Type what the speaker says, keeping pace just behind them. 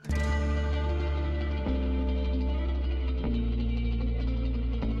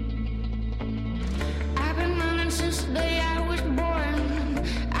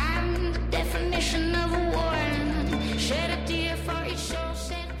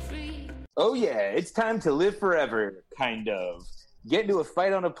Oh yeah, it's time to live forever, kind of. Get into a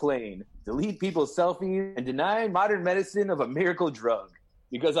fight on a plane, delete people's selfies, and deny modern medicine of a miracle drug.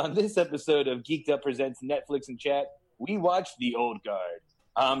 Because on this episode of Geeked Up Presents Netflix and Chat, we watch The Old Guard.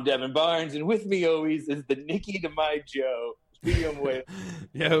 I'm Devin Barnes, and with me always is the Nikki to my Joe.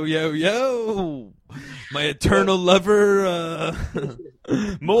 Yo, yo, yo! My eternal lover,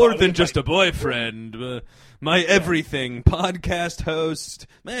 more than just a boyfriend, my everything, podcast host,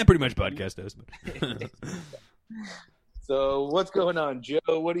 pretty much podcast host. But So, what's going on, Joe?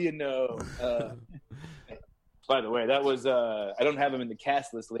 What do you know? By the way, that was, I don't have him in the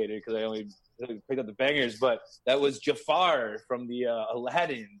cast list later because I only picked up the bangers, but that was Jafar from the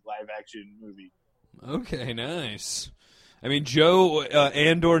Aladdin live-action movie. Okay, nice. I mean, Joe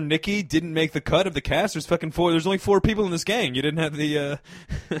and or Nikki didn't make the cut of the cast. There's only 4 people in this gang. You didn't have the.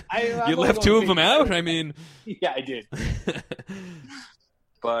 You left 2 of them out. I mean, yeah, I did.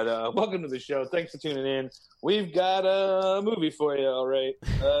 But welcome to the show. Thanks for tuning in. We've got a movie for you. All right.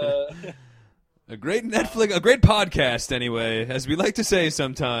 A great podcast. Anyway, as we like to say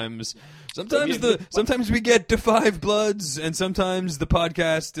sometimes. Sometimes we get to 5 bloods, and sometimes the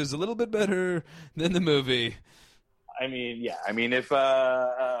podcast is a little bit better than the movie. I mean, yeah. I mean, if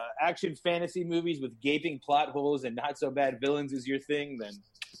action fantasy movies with gaping plot holes and not so bad villains is your thing, then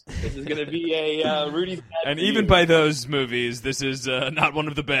this is going to be a Rudy's. And even by those movies, this is not one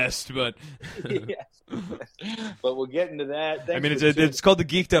of the best, but yeah. But we'll get into that. I mean, it's called the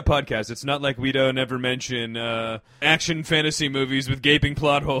Geeked Up Podcast. It's not like we don't ever mention action fantasy movies with gaping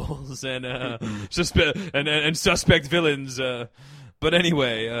plot holes and and suspect villains. But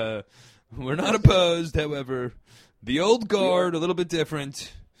anyway, we're not opposed, however. The Old Guard, a little bit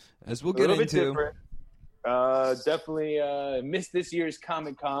different, as we'll get into. Definitely missed this year's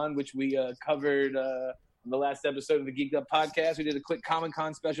Comic-Con, which we covered in the last episode of the Geeked Up Podcast. We did a quick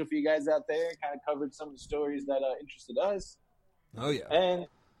Comic-Con special for you guys out there, kind of covered some of the stories that interested us. Oh, yeah. And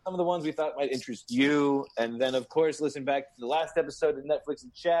some of the ones we thought might interest you. And then, of course, listen back to the last episode of Netflix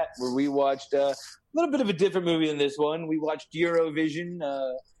and Chat, where we watched a little bit of a different movie than this one. We watched Eurovision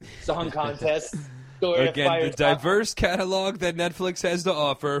Song Contest. Again, the diverse catalog that Netflix has to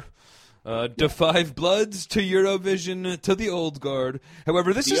offer. To 5 bloods, to Eurovision, to the Old Guard.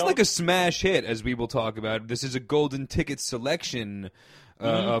 However, this is like a smash hit, as we will talk about. This is a golden ticket selection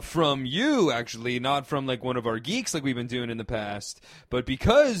from you, actually, not from like one of our geeks like we've been doing in the past, but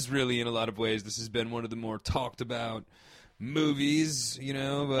because really, in a lot of ways, this has been one of the more talked about movies, you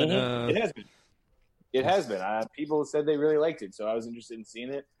know. But it has been. It has been. People said they really liked it, so I was interested in seeing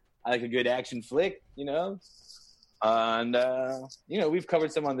it. I like a good action flick, you know. And, we've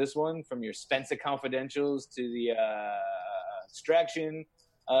covered some on this one, from your Spencer Confidentials to the Extraction.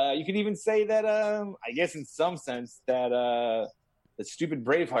 You could even say that, I guess in some sense, that the stupid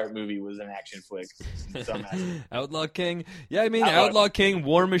Braveheart movie was an action flick. In some Outlaw King? Yeah, I mean, Outlaw King,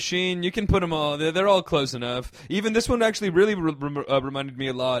 War Machine, you can put them all. They're all close enough. Even this one actually really reminded me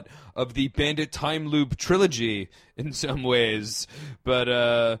a lot of the Bandit Time Loop trilogy in some ways. But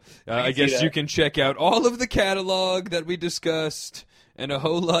I guess you can check out all of the catalog that we discussed and a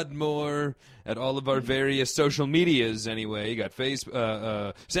whole lot more at all of our various social medias anyway. You got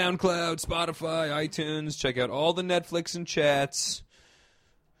SoundCloud, Spotify, iTunes. Check out all the Netflix and Chats.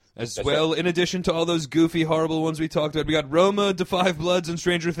 That's well, right. In addition to all those goofy, horrible ones we talked about, we got Roma, To 5 Bloods, and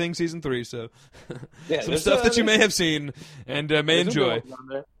Stranger Things Season 3. So some stuff that you may have seen and may enjoy.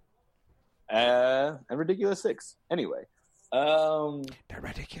 And Ridiculous 6. Anyway. The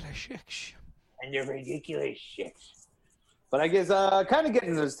Ridiculous 6. And the Ridiculous 6. But I guess kind of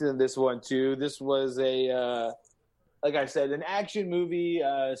getting into this one, too. This was a, like I said, an action movie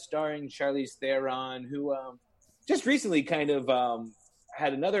starring Charlize Theron, who just recently kind of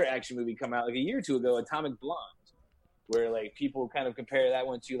had another action movie come out like a year or 2 ago, Atomic Blonde, where like people kind of compare that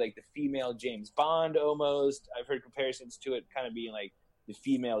one to like the female James Bond almost. I've heard comparisons to it kind of being like the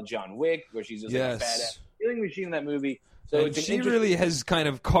female John Wick, where she's just like a badass killing machine in that movie. So and she really has kind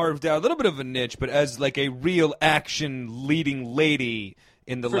of carved out a little bit of a niche, but as like a real action leading lady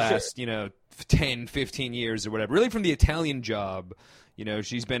in the last, 10, 15 years or whatever. Really from the Italian Job,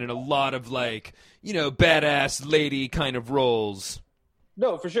 she's been in a lot of like, badass lady kind of roles.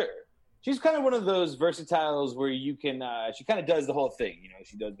 No, for sure. She's kind of one of those versatiles where you can, she kind of does the whole thing.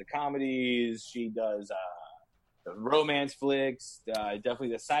 She does the comedies, she does the romance flicks, definitely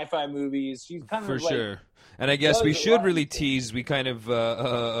the sci-fi movies. She's kind of for sure. And I guess we should really tease. We kind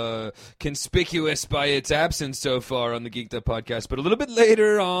of conspicuous by its absence so far on the Geeked Up podcast. But a little bit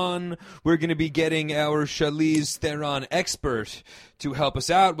later on, we're going to be getting our Charlize Theron expert to help us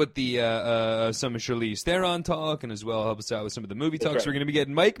out with the some of Charlize Theron talk, and as well help us out with some of the movie talks. We're going to be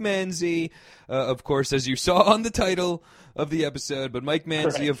getting Mike Manzi, of course, as you saw on the title of the episode. But Mike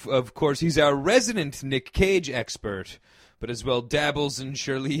Manzi, of course, he's our resident Nick Cage expert, but as well dabbles in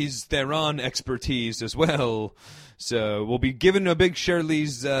Charlize Theron expertise as well. So we'll be giving a big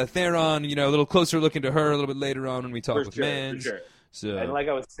Charlize Theron, a little closer look into her a little bit later on when we talk with Manz. For sure. So, and like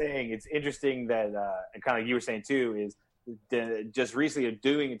I was saying, it's interesting that, and kind of like you were saying too, is just recently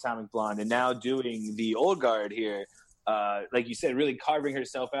doing Atomic Blonde and now doing the Old Guard here, like you said, really carving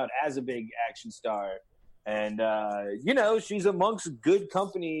herself out as a big action star. And, she's amongst good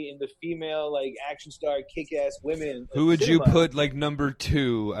company in the female, action star, kick-ass women. Who would you put, number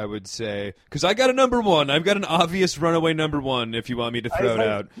 2, I would say? Because I got a number 1. I've got an obvious runaway number 1, if you want me to throw it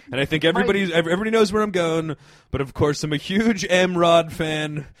out. And I think everybody knows where I'm going. But, of course, I'm a huge M-Rod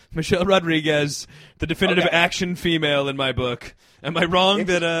fan. Michelle Rodriguez, the definitive action female in my book. Am I wrong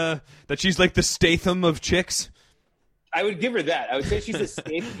that she's like the Statham of chicks? I would give her that. I would say she's a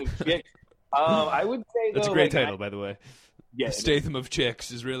Statham of chicks. I would say, though, that's a great title, by the way. Yeah, Statham of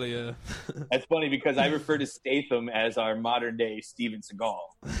chicks is really a. That's funny because I refer to Statham as our modern day Steven Seagal.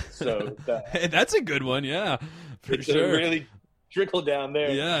 So hey, that's a good one, yeah, for sure. Really trickle down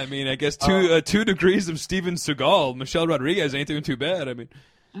there. Yeah, I mean, I guess 2 degrees of Steven Seagal. Michelle Rodriguez ain't doing too bad. I mean.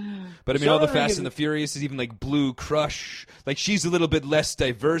 But I mean, all the Fast and the Furious is even like Blue Crush. Like she's a little bit less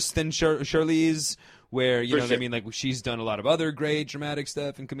diverse than Charlize. Where, you know what I mean? Like, she's done a lot of other great dramatic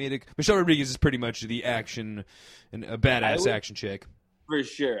stuff and comedic. Michelle Rodriguez is pretty much the action, and a badass action chick. For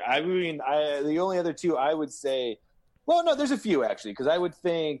sure. I mean, the only other 2 I would say, well, no, there's a few, actually, because I would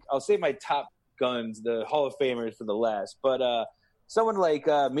think, I'll save my top guns, the Hall of Famers for the last, but someone like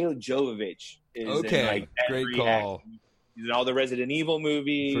Mila Jovovich is in, great call. Action. She's in all the Resident Evil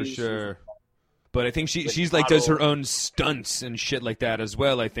movies. For sure. But I think she's does her own stunts and shit like that as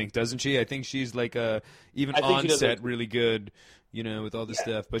well, I think, doesn't she? I think she's even on set really good, with all this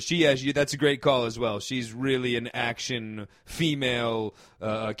stuff. But that's a great call as well. She's really an action female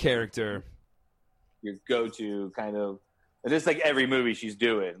character. Your go-to kind of, and it's like every movie she's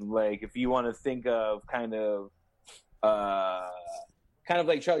doing. Like if you want to think of kind of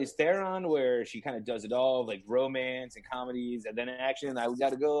like Charlize Theron, where she kind of does it all, like romance and comedies, and then action. I got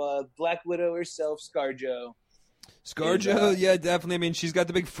to go Black Widow herself, ScarJo. ScarJo, yeah, definitely. I mean, she's got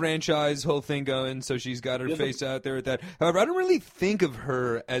the big franchise whole thing going, so she's got her face out there with that. However, I don't really think of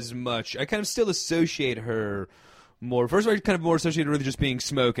her as much. I kind of still associate her more. First of all, I kind of more associate her with just being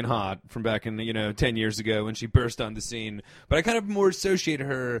smoking hot from back in 10 years ago when she burst on the scene. But I kind of more associate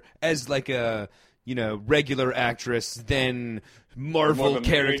her as like a regular actress than Marvel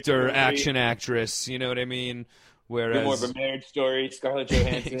character action actress. You know what I mean? Whereas more of a Marriage Story, Scarlett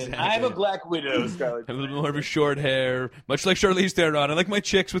Johansson. Exactly. I'm a Black Widow, Scarlett Johansson. A little more of a short hair, much like Charlize Theron. I like my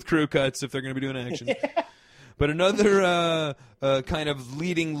chicks with crew cuts if they're going to be doing action. Yeah. But another kind of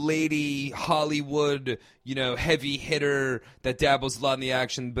leading lady Hollywood, heavy hitter that dabbles a lot in the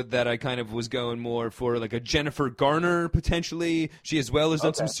action, but that I kind of was going more for like a Jennifer Garner potentially. She as well has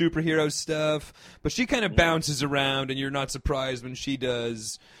done some superhero stuff, but she kind of bounces around, and you're not surprised when she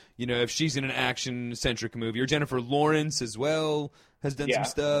does. If she's in an action-centric movie, or Jennifer Lawrence as well has done some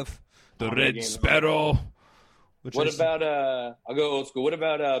stuff. The Red Sparrow. What about I'll go old school. What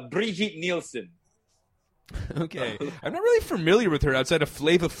about Brigitte Nielsen? Okay, I'm not really familiar with her outside of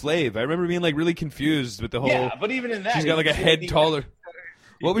Flava Flav. I remember being really confused with the whole. Yeah, but even in that, she's got a head taller.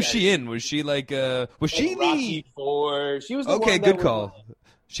 What was she in? Was she was she Rocky IV? She was the okay. One Good call.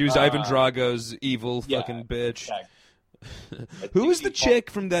 She was Ivan Drago's evil fucking bitch. Exactly. Who was the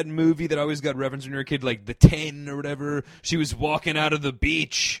chick from that movie that always got referenced when you were a kid, like The 10 or whatever? She was walking out of the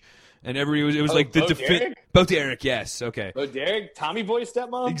beach. And it was like the Bo Derek, yes, okay. Bo Derek, Tommy Boy's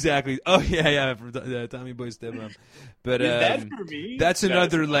stepmom. Exactly. Oh yeah, Tommy Boy's stepmom. But that's for me. That's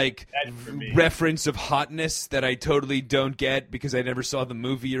another reference of hotness that I totally don't get because I never saw the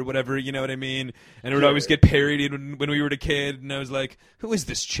movie or whatever. You know what I mean? And it would always get parodied when we were a kid, and I was like, "Who is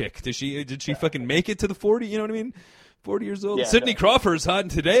this chick? Did she fucking make it to the 40? You know what I mean? 40 years old. Yeah, Sidney Crawford's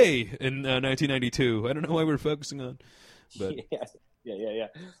hot today in 1992. I don't know why we're focusing on, but." Yeah.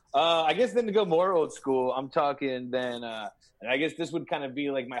 I guess then to go more old school, I'm talking then, and I guess this would kind of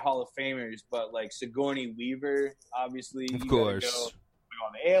be like my Hall of Famers, but like Sigourney Weaver, obviously. Of course.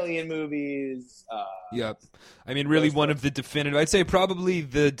 all the Alien movies. Yep. I mean, really one of the definitive, I'd say probably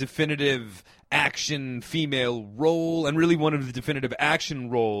the definitive action female role, and really one of the definitive action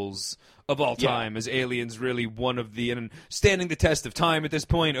roles of all time, as Aliens really one of the, and standing the test of time at this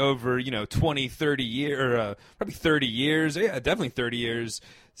point over, 20, 30 years, probably 30 years, definitely 30 years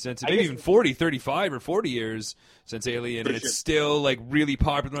since, maybe even 40, 35 or 40 years since Alien, and it's still like really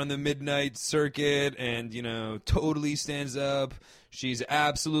popular on the midnight circuit, and totally stands up. She's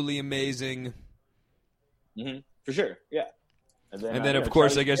absolutely amazing. Mm-hmm. For sure, yeah. And then of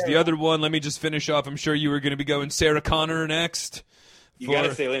course, I guess the other one, let me just finish off. I'm sure you were going to be going Sarah Connor next. You got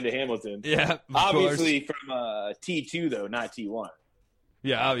to say Linda Hamilton. Yeah, obviously from T2 though, not T1.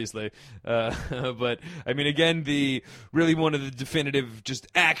 Yeah, obviously. But I mean, again, really one of the definitive just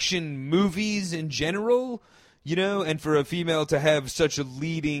action movies in general. And for a female to have such a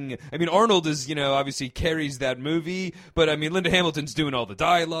leading, I mean, Arnold is, obviously carries that movie, but I mean, Linda Hamilton's doing all the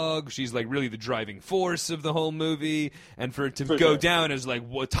dialogue. She's like really the driving force of the whole movie, and for it to go down as like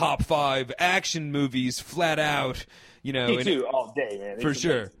top 5 action movies flat out, T2 all day, man. For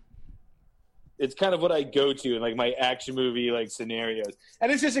sure. It's kind of what I go to in like my action movie like scenarios,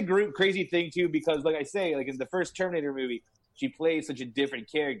 and it's just a crazy thing too, because like I say, like in the first Terminator movie, she plays such a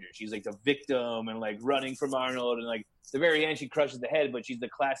different character. She's like the victim and like running from Arnold, and like the very end she crushes the head, but she's the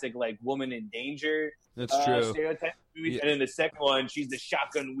classic like woman in danger. That's true. Stereotype movie. And in the second one, she's the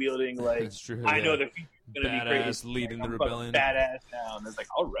shotgun wielding like That's true, I know the future's gonna be crazy, leading the I'm rebellion. Badass now, and it's like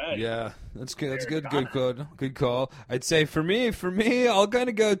all right. Yeah, that's good. That's good. Good call. I'd say for me, I'll kind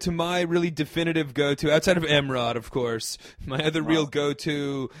of go to my really definitive go-to outside of Emrod, of course. My other real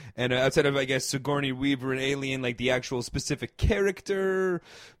go-to, and outside of I guess Sigourney Weaver and Alien, like the actual specific character.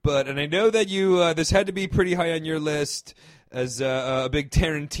 And I know that you this had to be pretty high on your list. As a big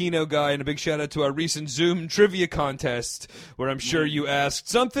Tarantino guy, and a big shout out to our recent Zoom trivia contest, where I'm sure you asked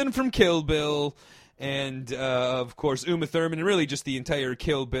something from Kill Bill, and of course Uma Thurman, and really just the entire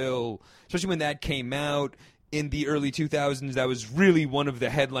Kill Bill, especially when that came out in the early 2000s. That was really one of the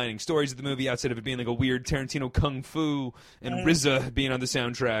headlining stories of the movie, outside of it being like a weird Tarantino kung fu and RZA being on the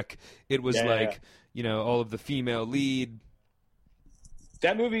soundtrack. It was all of the female lead.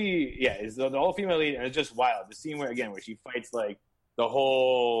 That movie, is the whole female lead, and it's just wild. The scene where she fights like the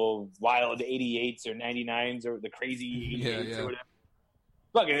whole wild 88s or 99s or the crazy 88s or whatever.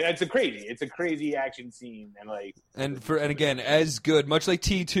 Look, it's a crazy action scene, and again, as good, much like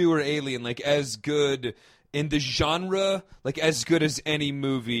T2 or Alien, like as good in the genre, like as good as any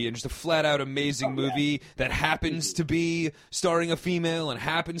movie, and just a flat-out amazing movie that happens to be starring a female and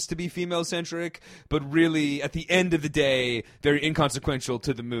happens to be female-centric, but really, at the end of the day, very inconsequential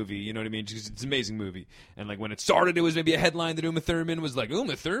to the movie, you know what I mean? Because it's an amazing movie. And like when it started, it was maybe a headline that Uma Thurman was like,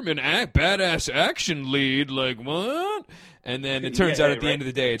 Uma Thurman, badass action lead, like what? And then it turns out at the end of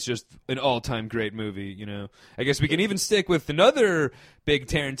the day, it's just an all-time great movie, I guess we can even stick with another big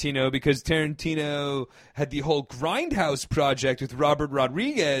Tarantino, because Tarantino had the whole Grindhouse project with Robert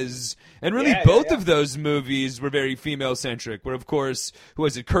Rodriguez, and really both of those movies were very female-centric, where, of course,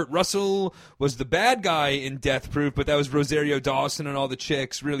 Kurt Russell was the bad guy in Death Proof, but that was Rosario Dawson and all the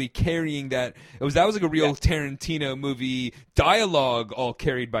chicks really carrying that. That was like a real Tarantino movie dialogue, all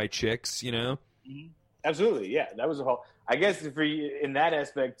carried by chicks, Mm-hmm. Absolutely, yeah. That was a whole... I guess in that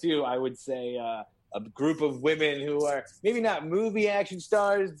aspect, too, I would say a group of women who are maybe not movie action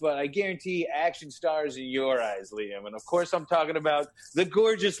stars, but I guarantee action stars in your eyes, Liam. And, of course, I'm talking about the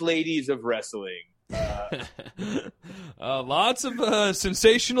gorgeous ladies of wrestling. Lots of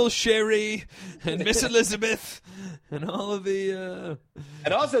sensational Sherry and Miss Elizabeth and all of the...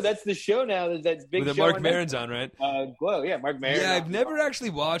 And also, that's the show now. That's big with show. Mark Maron's on, right? Mark Maron. Yeah, I've never actually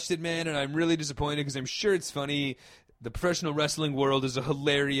watched it, man, and I'm really disappointed because I'm sure it's funny. The professional wrestling world is a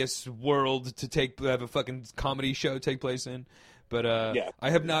hilarious world to have a fucking comedy show take place in. But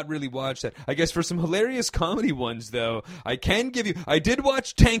I have not really watched that. I guess for some hilarious comedy ones, though, I did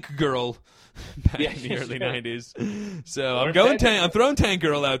watch Tank Girl back in the early 90s. So I'm throwing Tank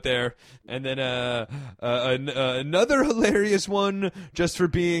Girl out there. And then another hilarious one, just for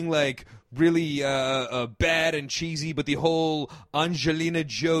being like really bad and cheesy, but the whole Angelina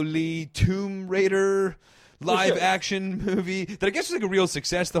Jolie Tomb Raider live action movie that I guess was like a real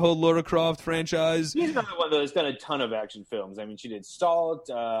success, the whole Lara Croft franchise. She's another one that's done a ton of action films. I mean, she did Salt,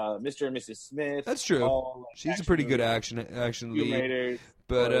 Mr. and Mrs. Smith. That's true. She's a pretty good action lead.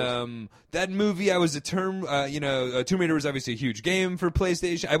 But that movie, I was Tomb Raider was obviously a huge game for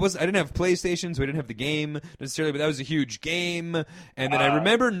PlayStation. I didn't have PlayStation, so I didn't have the game necessarily, but that was a huge game. And then I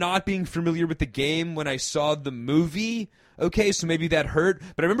remember not being familiar with the game when I saw the movie. Okay, so maybe that hurt.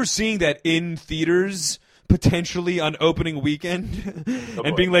 But I remember seeing that in theaters potentially on opening weekend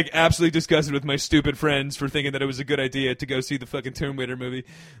and being like absolutely disgusted with my stupid friends for thinking that it was a good idea to go see the fucking Tomb Raider movie.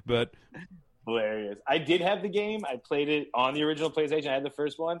 But hilarious. I did have the game. I played it on the original PlayStation. I had the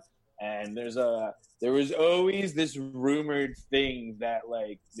first one, and there was always this rumored thing that,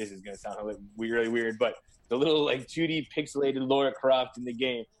 like, this is gonna sound really weird, but the little like 2D pixelated Lara Croft in the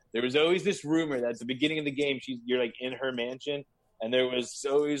game. There was always this rumor that at the beginning of the game, you're like in her mansion, and there was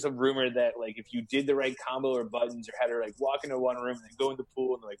always a rumor that like if you did the right combo or buttons or had her like walk into one room and then go in the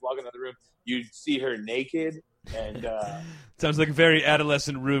pool and like walk in another room, you'd see her naked. And sounds like a very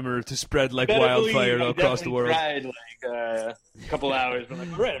adolescent rumor to spread like wildfire across the world. Tried like a couple hours, but I'm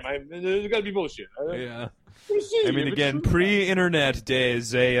like, all right, there's got to be bullshit. Yeah. I mean, again, pre-internet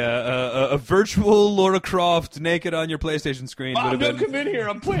days, a virtual Lara Croft naked on your PlayStation screen would have been come in here.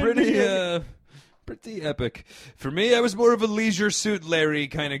 I'm playing pretty epic. For me, I was more of a Leisure Suit Larry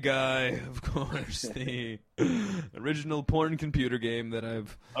kind of guy, of course. The original porn computer game that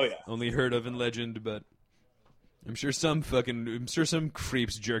I've only heard of in legend, but I'm sure some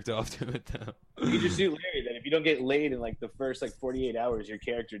creeps jerked off to it though. Leisure Suit Larry. That if you don't get laid in like the first like 48 hours, your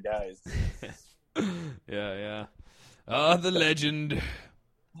character dies. Yeah. Ah, the legend.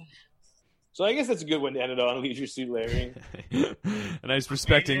 So I guess that's a good one to end it on, Leisure Suit Larry. A nice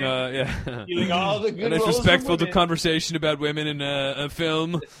respecting, Feeling all the good a nice respectful to conversation about women in a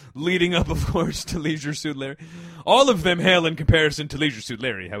film, leading up, of course, to Leisure Suit Larry. All of them hail in comparison to Leisure Suit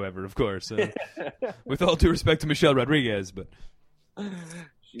Larry, however, of course. With all due respect to Michelle Rodriguez, but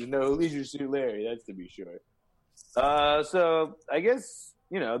she's no Leisure Suit Larry, that's to be sure. So I guess,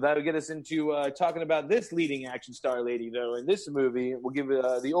 that'll get us into talking about this leading action star lady, though. In this movie, we'll give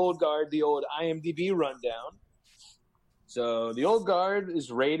the old guard the old IMDb rundown. So the old guard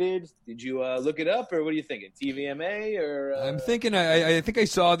is rated. Did you look it up, or what are you thinking? TVMA or? I'm thinking. I think I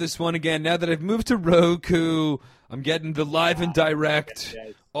saw this one again. Now that I've moved to Roku, I'm getting the live and direct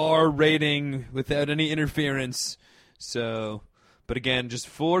R rating without any interference. So. But again, just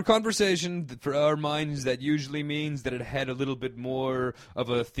for conversation, for our minds, that usually means that it had a little bit more of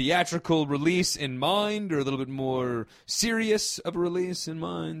a theatrical release in mind, or a little bit more serious of a release in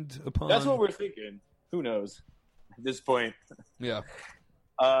mind. That's what we're thinking. Who knows at this point? Yeah.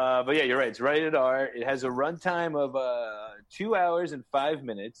 But yeah, you're right. It's rated R. It has a runtime of 2 hours and 5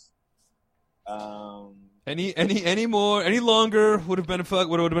 minutes. Any longer would have been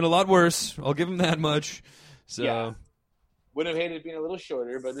a lot worse. I'll give him that much. So. Yeah. Would have hated it being a little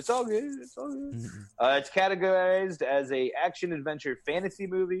shorter, but it's all good. It's all good. It's categorized as a action-adventure fantasy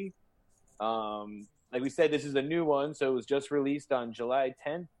movie. Like we said, this is a new one, so it was just released on July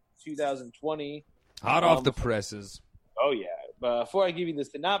 10th, 2020. Hot off the presses. Oh, yeah. Before I give you the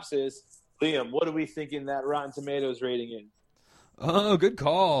synopsis, Liam, what are we thinking that Rotten Tomatoes rating is? Oh, good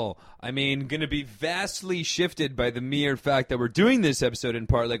call. I mean, going to be vastly shifted by the mere fact that we're doing this episode in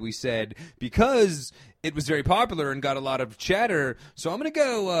part, like we said, because it was very popular and got a lot of chatter. So I'm going to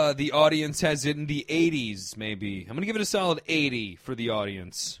go, the audience has it in the 80s, maybe. I'm going to give it a solid 80 for the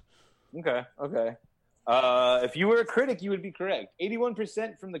audience. Okay. If you were a critic, you would be correct.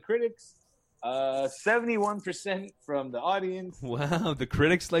 81% from the critics, 71% from the audience. Wow, the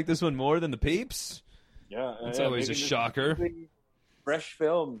critics like this one more than the peeps? Yeah. That's always a shocker. Fresh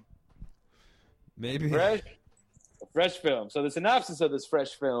film. Maybe. Fresh film. So the synopsis of this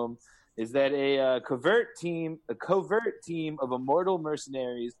fresh film is that a covert team of immortal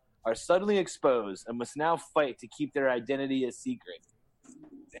mercenaries are suddenly exposed and must now fight to keep their identity a secret.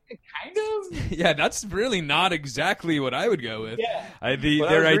 Kind of? Yeah, that's really not exactly what I would go with. Yeah.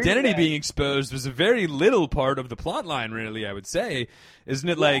 Their identity being exposed was a very little part of the plot line, really, I would say. Isn't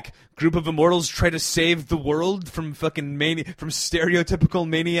it like group of immortals try to save the world from fucking from stereotypical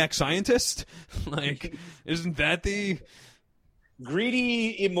maniac scientist? Like, isn't that the...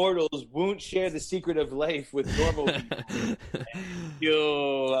 Greedy immortals won't share the secret of life with normal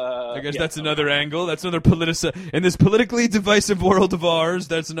people. I guess that's another angle. That's another in this politically divisive world of ours.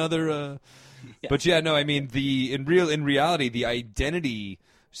 That's another. But yeah, no. I mean, in reality, the identity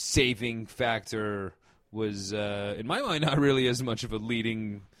saving factor was, in my mind, not really as much of a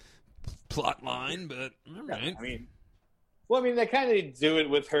leading plot line. But all right. I mean, they kind of do it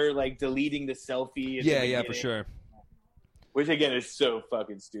with her like deleting the selfie. Yeah, for sure. Which, again, is so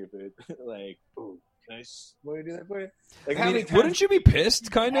fucking stupid. Like, oh, can I want to do that for you? Like, wouldn't you be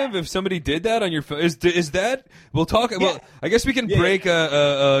pissed, kind of, if somebody did that on your phone? Is that... We'll talk... Yeah. Well, I guess we can get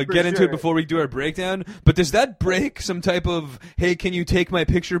into it before we do our breakdown. But does that break some type of, hey, can you take my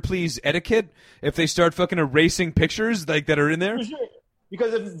picture, please, etiquette? If they start fucking erasing pictures like that are in there?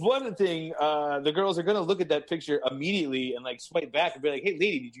 Because if one thing, the girls are gonna look at that picture immediately and like swipe back and be like, "Hey,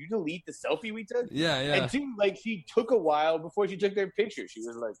 lady, did you delete the selfie we took?" Yeah. And two, like she took a while before she took their picture. She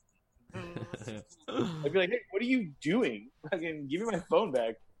was like, "I'd be like, hey, what are you doing? Fucking give me my phone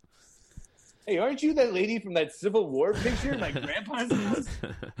back." Hey, aren't you that lady from that Civil War picture my grandpa's house?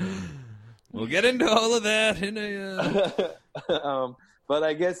 We'll get into all of that in a. But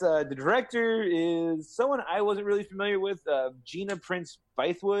I guess the director is someone I wasn't really familiar with, Gina Prince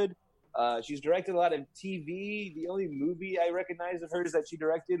Bythewood. She's directed a lot of TV. The only movie I recognize of hers that she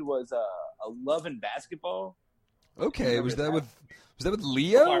directed was A Love and Basketball. Okay, was that with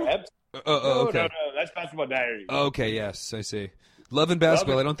Leo? Okay. No, that's Basketball Diaries. Okay, yes, I see. Love and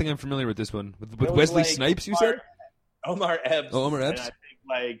Basketball. I don't think I'm familiar with this one. With Wesley Snipes, you said? Omar Epps. Oh, Omar Epps. And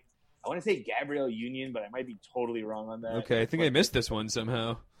I think I want to say Gabrielle Union, but I might be totally wrong on that. Okay, I think I missed this one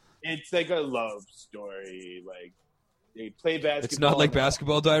somehow. It's like a love story. Like they play basketball. It's not like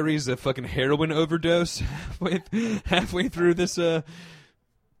Basketball Diaries, a fucking heroin overdose halfway through this. That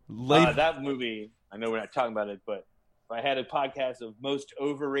movie. I know we're not talking about it, but if I had a podcast of most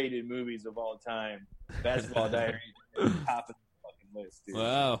overrated movies of all time, Basketball Diaries is top of the fucking list. Dude.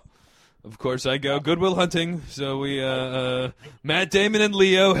 Wow. Of course I go. Good Will Hunting. So we, Matt Damon and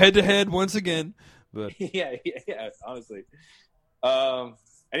Leo head to head once again. But yeah. Honestly.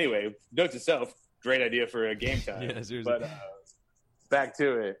 Anyway, note to self. Great idea for a game time. Yeah, seriously. But back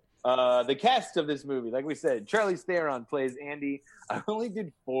to it. The cast of this movie, like we said, Charlize Theron plays Andy. I only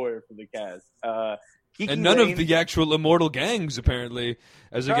did 4 for the cast. And none of the actual immortal gangs, apparently.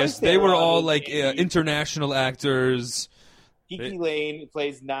 As I guess they were all like international actors. Kiki Lane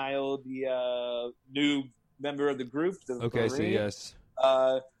plays Niall, the new member of the group. Okay, so yes.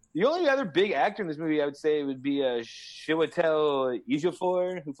 The only other big actor in this movie, I would say, would be Chiwetel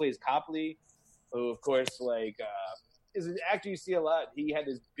Ejiofor, who plays Copley, who, of course, is an actor you see a lot. He had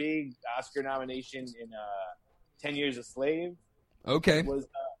this big Oscar nomination in 10 Years a Slave. Okay.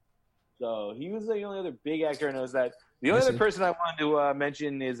 So he was the only other big actor I know. That the only other person I wanted to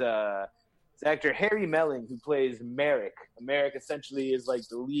mention is actor Harry Melling, who plays Merrick. Merrick essentially is like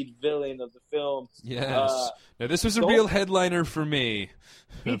the lead villain of the film. Yes. Now this was a real headliner for me.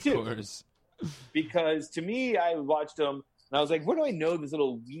 Me of too. Course. Because to me, I watched him and I was like, where do I know this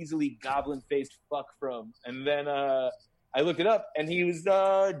little weaselly goblin-faced fuck from? And then I looked it up, and he was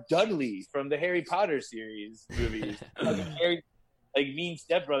Dudley from the Harry Potter series movies. Like mean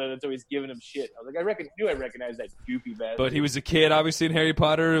stepbrother that's always giving him shit. I was like, knew I recognized that goofy bastard. But he was a kid, obviously, in Harry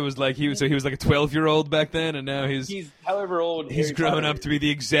Potter. It was like he was like a 12-year-old back then, and now he's however old. He's grown up to be the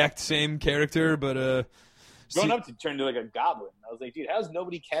exact same character, but grown up to turn to like a goblin. I was like, dude, how's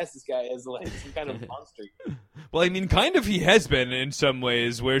nobody cast this guy as like some kind of monster? Well, I mean, kind of he has been in some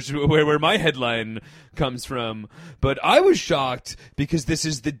ways, where my headline comes from. But I was shocked because this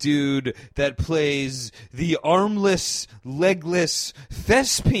is the dude that plays the armless, legless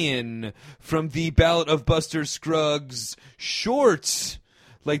thespian from the Ballad of Buster Scruggs shorts.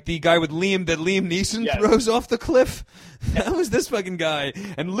 Like the guy with Liam Neeson throws off the cliff. That was this fucking guy.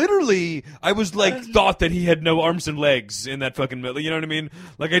 And literally, I was like, thought that he had no arms and legs in that fucking middle. You know what I mean?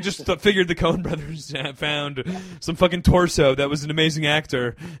 Like, I just figured the Coen brothers found some fucking torso that was an amazing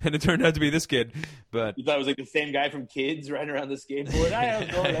actor, and it turned out to be this kid. But you thought it was like the same guy from Kids riding around the skateboard? I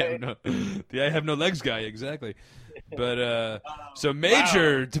have no legs. The I have no legs guy, exactly. But so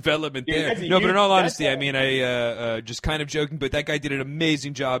major development there. No, but in all honesty, I mean, I just kind of joking, but that guy did an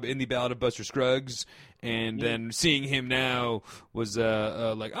amazing job in the Ballad of Buster Scruggs, and then seeing him now was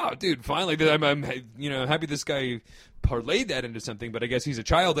like, oh, dude, finally, I'm happy this guy parlayed that into something. But I guess he's a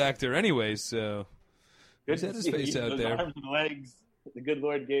child actor anyway, so he's had his face out there. Arms and legs the good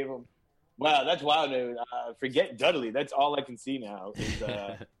Lord gave him. Wow, that's wild, dude. Forget Dudley. That's all I can see now.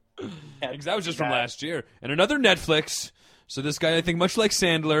 Because that was just from last year. And another Netflix. So this guy, I think, much like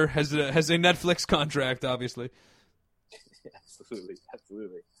Sandler, has a Netflix contract, obviously.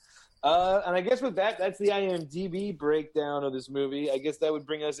 Absolutely. And I guess with that, that's the IMDb breakdown of this movie. I guess that would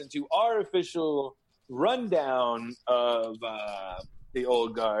bring us into our official rundown of the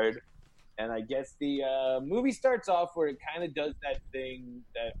old guard. And I guess the movie starts off where it kind of does that thing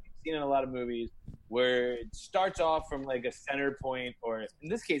that we've seen in a lot of movies, where it starts off from like a center point, or in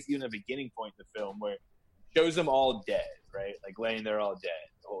this case, even a beginning point in the film, where it shows them all dead, right? Like laying there all dead,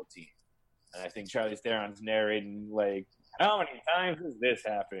 the whole team. And I think Charlize Theron's narrating like, how many times has this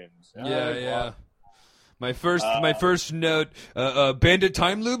happened? Yeah. My first note, Bandit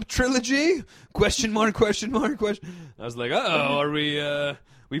Time Loop trilogy? Question mark. I was like, are we?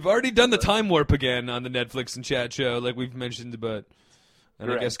 We've already done the time warp again on the Netflix and chat show, like we've mentioned, but.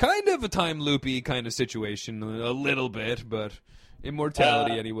 And I guess kind of a time loopy kind of situation, a little bit, but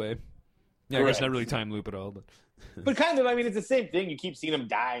Immortality, anyway. Yeah, I guess correct. not really time loop at all, but kind of. I mean, it's the same thing. You keep seeing them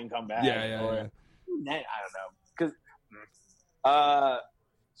die and come back. Yeah. I don't know.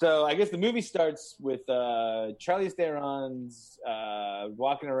 So I guess the movie starts with Charlize Theron's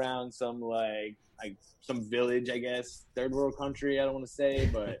walking around some some village, I guess, third world country. I don't want to say,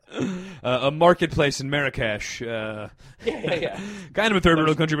 but a marketplace in Marrakesh. Yeah. Kind of a third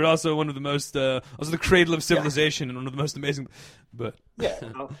world country, but also one of the most, also the cradle of civilization and one of the most amazing. But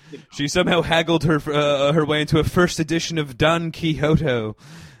she somehow haggled her way into a first edition of Don Quixote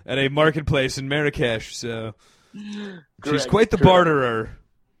at a marketplace in Marrakesh. So she's quite the barterer.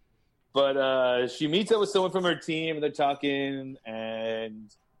 But she meets up with someone from her team, and they're talking, and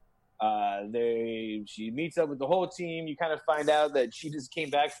she meets up with the whole team. You kind of find out that she just came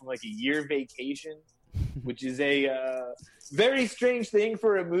back from like a year vacation, which is a very strange thing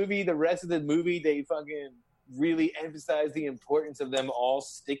for a movie. The rest of the movie, they fucking really emphasize the importance of them all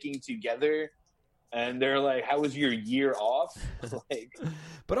sticking together. And they're like, "How was your year off?"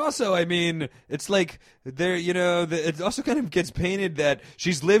 But also, I mean, it's like it also kind of gets painted that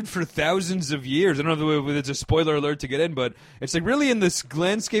she's lived for thousands of years. I don't know if it's a spoiler alert to get in, but it's like really in this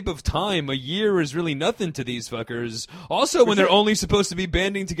landscape of time, a year is really nothing to these fuckers. Also, when they're only supposed to be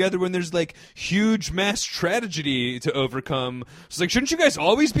banding together when there's like huge mass tragedy to overcome. It's like, shouldn't you guys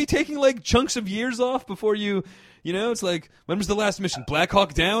always be taking like chunks of years off before you? It's like, when was the last mission? Black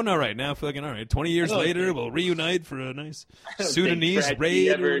Hawk Down? All right, now fucking, all right. 20 years later, we'll reunite for a nice Sudanese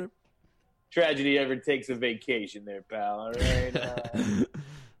raid. Tragedy ever takes a vacation there, pal, all right?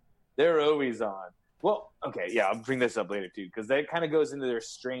 They're always on. Well, okay, yeah, I'll bring this up later, too, because that kind of goes into their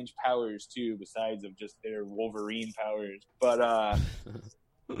strange powers, too, besides of just their Wolverine powers. But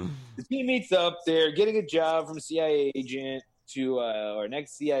the team meets up. They're getting a job from CIA agent to our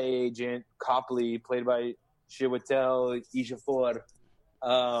next CIA agent, Copley, played by Chiwetel Ejiofor,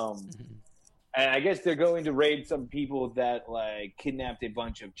 and I guess they're going to raid some people that like kidnapped a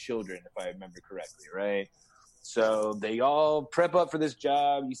bunch of children, if I remember correctly, right? So they all prep up for this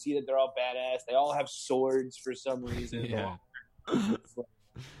job. You see that they're all badass. They all have swords for some reason. Yeah.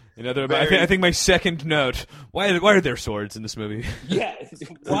 I think my second note: why are there swords in this movie? Yeah,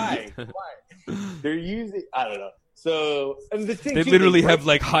 why? They're using, I don't know. So, and the thing they literally have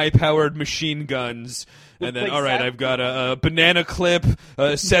like high-powered machine guns, and then all right, I've got a banana clip,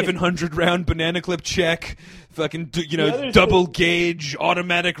 a 700-round banana clip check, fucking double gauge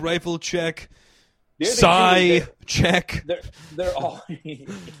automatic rifle check, check. They're all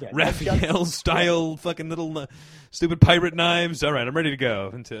Raphael style fucking little stupid pirate knives. All right, I'm ready to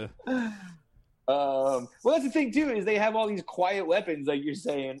go into. Well, that's the thing too, is they have all these quiet weapons, like you're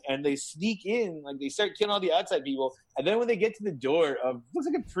saying, and they sneak in, like they start killing all the outside people, and then when they get to the door, looks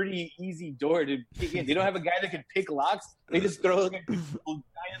like a pretty easy door to kick in. They don't have a guy that can pick locks. They just throw like a giant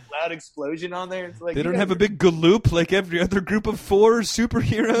loud explosion on there. It's like they don't have a big galoop like every other group of 4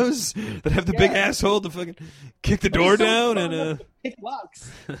 superheroes that have the big asshole to fucking kick the door down and pick locks.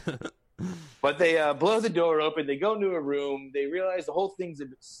 But they blow the door open. They go into a room. They realize the whole thing's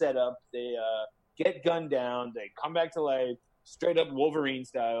set up. They get gunned down. They come back to life, straight up Wolverine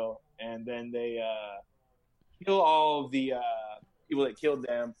style, and then they kill all of the people that killed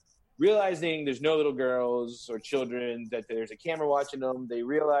them. Realizing there's no little girls or children, that there's a camera watching them. They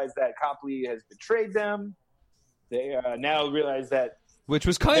realize that Copley has betrayed them. They now realize that. Which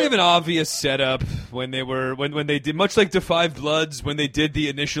was kind of an obvious setup when they were when they did, much like Da 5 Bloods, when they did the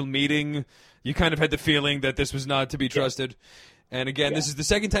initial meeting, you kind of had the feeling that this was not to be trusted. And again, this is the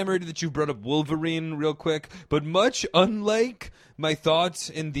second time already that you've brought up Wolverine real quick, but much unlike my thoughts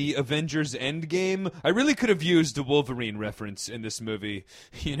in the Avengers Endgame, I really could have used a Wolverine reference in this movie,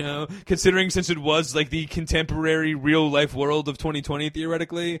 considering since it was like the contemporary real-life world of 2020,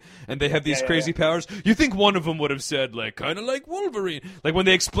 theoretically, and they have these crazy powers. You think one of them would have said, like, kind of like Wolverine. Like, when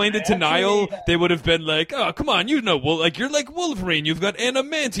they explained it to Niall, they would have been like, oh, come on, you're like Wolverine, you've got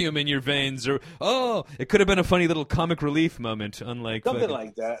adamantium in your veins, or, oh, it could have been a funny little comic relief moment, unlike... Something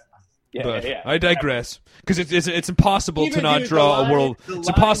like that. Yeah. I digress because it's impossible to not draw a world. It's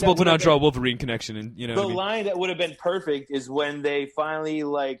impossible to not draw a Wolverine connection, and the line that would have been perfect is when they finally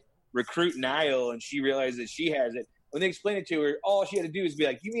like recruit Niall and she realizes that she has it. When they explain it to her, all she had to do is be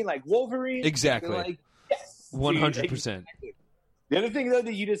like, "You mean like Wolverine?" Exactly. Like, yes, 100%. The other thing though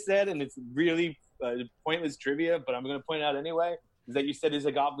that you just said, and it's really pointless trivia, but I'm going to point it out anyway, is that you said it's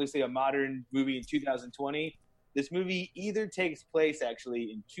like obviously a modern movie in 2020. This movie either takes place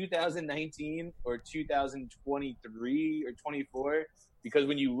actually in 2019 or 2023 or 24, because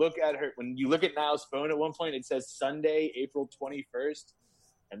when you look at Niall's phone at one point, it says Sunday, April 21st,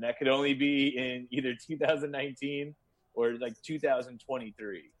 and that could only be in either 2019 or like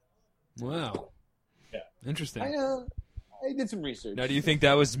 2023. Wow. Yeah. Interesting. I did some research. Now, do you think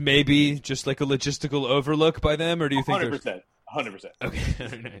that was maybe just like a logistical overlook by them, or do you think 100%? 100%.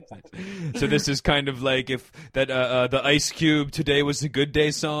 Okay. So this is kind of like if that the Ice Cube "Today Was a Good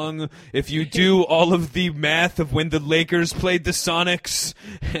Day" song. If you do all of the math of when the Lakers played the Sonics,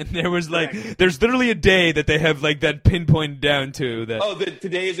 and there was like, there's literally a day that they have like that pinpointed down to that. Oh,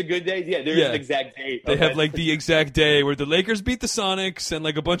 today is a good day. Yeah, there's an exact date. They have like the exact day where the Lakers beat the Sonics, and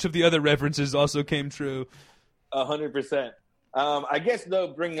like a bunch of the other references also came true. 100%. I guess though,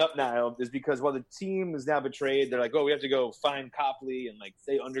 bringing up Niall is because while the team is now betrayed, they're like, oh, we have to go find Copley and like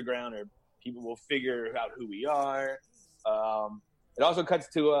stay underground, or people will figure out who we are. It also cuts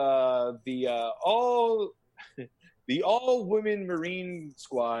to the all women Marine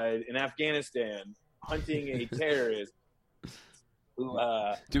squad in Afghanistan hunting a terrorist.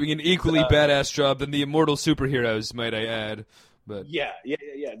 Doing an equally badass job than the immortal superheroes, might I add. But yeah.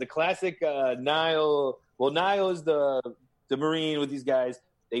 The classic Niall. Well, Niall is the Marine with these guys.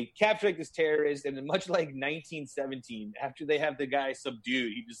 They capture like this terrorist, and then much like 1917, after they have the guy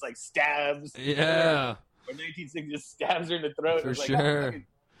subdued, he just like stabs. Yeah. Or 1960 just stabs her in the throat. For sure. Like, oh,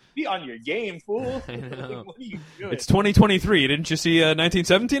 be on your game, fool. I know. Like, what are you doing? It's 2023. Didn't you see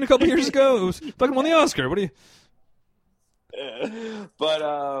 1917 a couple years ago? It was fucking won the Oscar. What are you?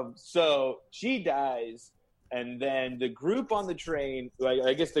 But so she dies, and then the group on the train,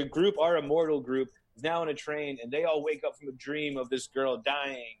 I guess the group, our immortal group, is now on a train, and they all wake up from a dream of this girl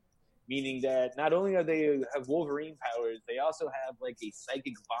dying, meaning that not only are they have Wolverine powers, they also have like a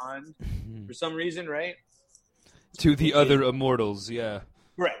psychic bond for some reason, right? To the other immortals, yeah.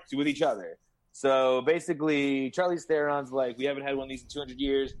 Correct, with each other. So basically, Charlize Theron's like, we haven't had one of these in 200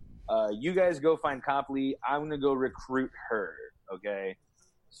 years. You guys go find Copley. I'm going to go recruit her, okay?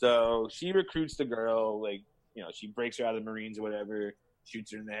 So she recruits the girl, like, you know, she breaks her out of the Marines or whatever,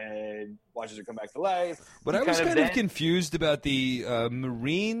 shoots her in the head, watches her come back to life. But I was kind of confused about the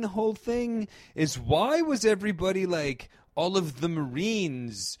Marine whole thing, is why was everybody like, all of the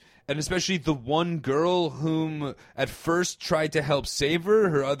Marines, and especially the one girl whom at first tried to help save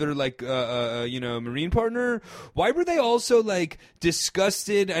her other like Marine partner, why were they also like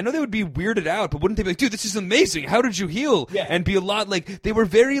disgusted? I know they would be weirded out, but wouldn't they be like, dude, this is amazing, how did you heal? Yeah. And be a lot like, they were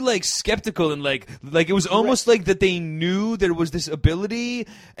very like skeptical, and like it was almost like that they knew there was this ability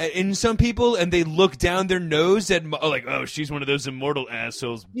in some people, and they looked down their nose at oh, she's one of those immortal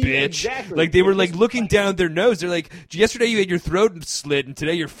assholes, bitch. Yeah, exactly. Like they were like looking down their nose. They're like, yesterday you had your throat slit and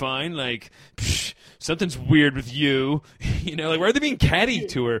today you're fine. Like, psh, something's weird with you. You know, like, why are they being catty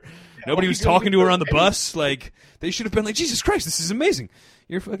to her? Nobody was talking to her on the bus. Like, they should have been like, Jesus Christ, this is amazing.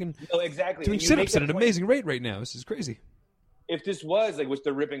 You're fucking doing sit-ups at an amazing rate right now. This is crazy. If this was, like, which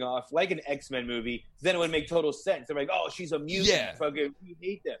they're ripping off, like an X-Men movie, then it would make total sense. They're like, oh, she's a mutant. Yeah. Fucking, we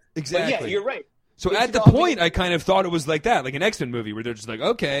hate them. Exactly. But yeah, you're right. So at the point, I kind of thought it was like that, like an X-Men movie, where they're just like,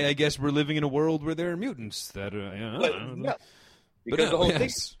 okay, I guess we're living in a world where there are mutants that, No. Because the whole thing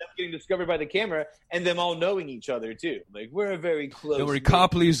is them getting discovered by the camera, and them all knowing each other too. Like, we're a very close. Don't worry,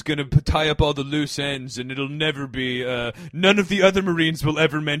 Copley's gonna tie up all the loose ends, and it'll never be. None of the other Marines will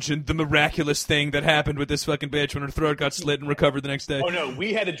ever mention the miraculous thing that happened with this fucking bitch when her throat got slit and recovered the next day. Oh no,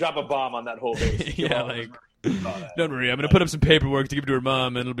 we had to drop a bomb on that whole base. Yeah, like, don't worry, I'm gonna put up some paperwork to give to her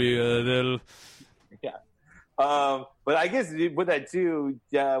mom, and it'll be Yeah. But I guess with that too,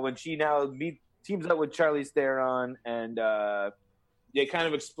 when she now teams up with Charlize Theron, and they kind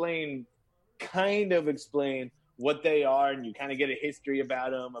of explain what they are, and you kind of get a history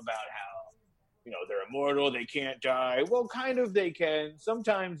about them, about how, you know, they're immortal, they can't die. Well, kind of they can.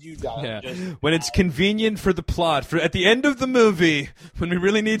 Sometimes you die. Yeah. When it's convenient for the plot. For at the end of the movie, when we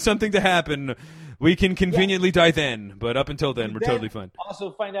really need something to happen, we can conveniently die then. But up until then, we're totally fine.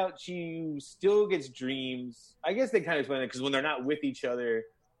 Also find out she still gets dreams. I guess they kind of explain it, because when they're not with each other,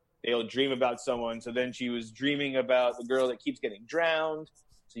 they'll dream about someone. So then she was dreaming about the girl that keeps getting drowned.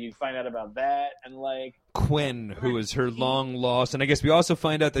 So you find out about that, and like Quinn, who is her long lost, and I guess we also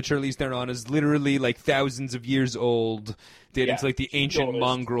find out that Charlize Theron is literally like thousands of years old, dating to like the ancient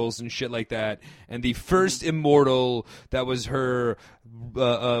mongrels and shit like that. And the first immortal that was her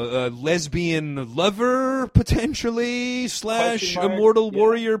lesbian lover, potentially / immortal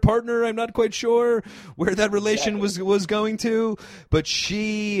warrior partner. I'm not quite sure where that relation was going to, but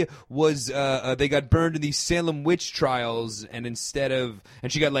she was. They got burned in these Salem witch trials, and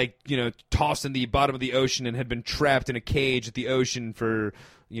she got like, you know, tossed in the bottom of the ocean and had been trapped in a cage at the ocean for,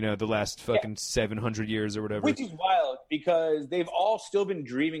 you know, the last fucking 700 years or whatever. Which is wild, because they've all still been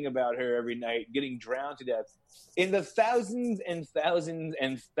dreaming about her every night, getting drowned to death. In the thousands and thousands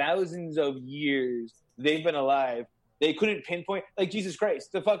and thousands of years they've been alive, they couldn't pinpoint. Like, Jesus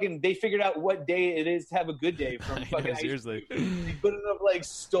Christ, they figured out what day it is to have a good day from fucking seriously. They couldn't have like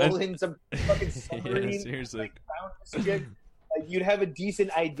stolen some fucking submarine. Yeah, seriously. Like, found this chick. Like, you'd have a decent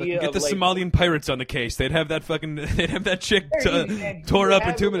idea. Get the Somalian pirates on the case. They'd have that chick tore up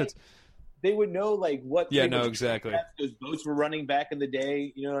in 2 minutes. They would know like what. Yeah, no, exactly. Those boats were running back in the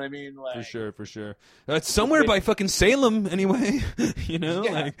day. You know what I mean? Like, for sure. It's somewhere by fucking Salem, anyway.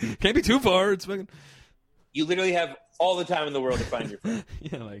 Like can't be too far. It's fucking. You literally have all the time in the world to find your friend.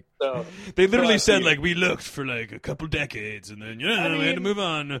 Like so. They literally said like we looked for like a couple decades, and then we had to move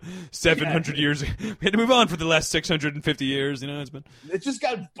on 700 years. We had to move on for the last 650 years. It just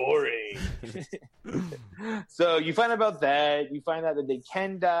got boring. So you find out about that. You find out that they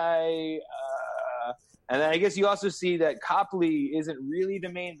can die, and then I guess you also see that Copley isn't really the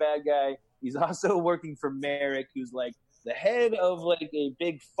main bad guy. He's also working for Merrick, who's like the head of like a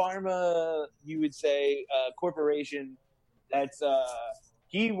big pharma, you would say, corporation. That's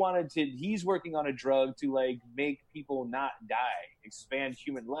he's working on a drug to like make people not die, expand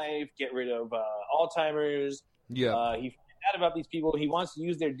human life, get rid of Alzheimer's. Yeah. He found out about these people. He wants to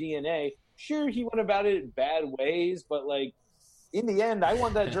use their DNA. Sure, he went about it in bad ways, but like in the end, I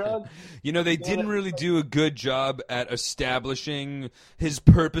want that drug. They didn't really do a good job at establishing his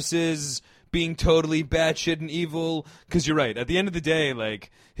purposes being totally batshit and evil, because you're right. At the end of the day, like,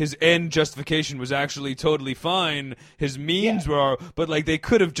 his end justification was actually totally fine. His means were, but like they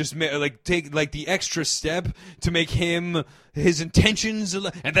could have just take like the extra step to make his intentions,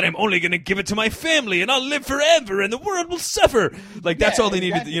 and then I'm only gonna give it to my family, and I'll live forever, and the world will suffer. Like that's all they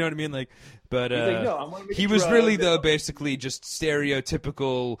needed. You know what I mean? Like. But he was really, though, basically just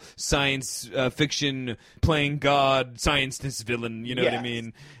stereotypical science fiction playing God, scientist villain, you know what I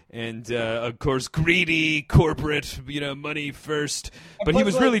mean? And, of course, greedy, corporate, money first. But he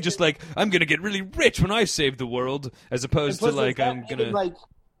was really just like, I'm going to get really rich when I save the world, as opposed to, like, I'm going to... Like,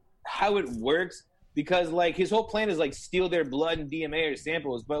 how it works, because, like, his whole plan is, like, steal their blood and DMA or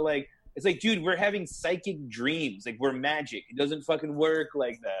samples, but, like, it's like, dude, we're having psychic dreams. Like, we're magic. It doesn't fucking work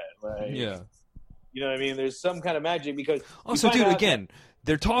like that. Like, yeah. You know what I mean? There's some kind of magic because... Also, dude, again,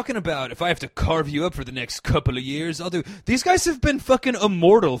 they're talking about if I have to carve you up for the next couple of years, I'll do... These guys have been fucking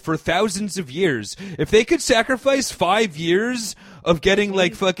immortal for thousands of years. If they could sacrifice 5 years of getting,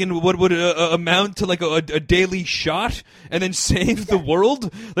 like, fucking what would amount to, like, a daily shot and then save the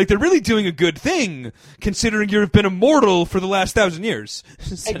world, like, they're really doing a good thing, considering you've been immortal for the last 1,000 years.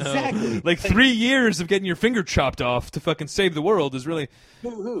 So, exactly. Like, 3 years of getting your finger chopped off to fucking save the world is really...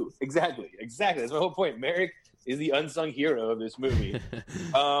 Who? Exactly. That's my whole point. Merrick is the unsung hero of this movie.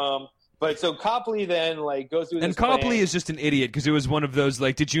 But so Copley then like goes through this. And Copley plan. is just an idiot because it was one of those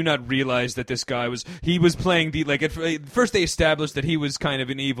like, did you not realize that this guy was playing the like at first they established that he was kind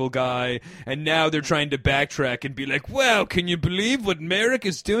of an evil guy, and now they're trying to backtrack and be like, wow, can you believe what Merrick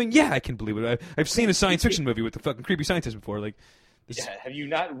is doing? Yeah, I can believe it. I've seen a science fiction movie with the fucking creepy scientist before. Like, have you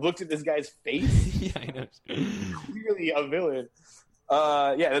not looked at this guy's face? Yeah, I know. Clearly a villain.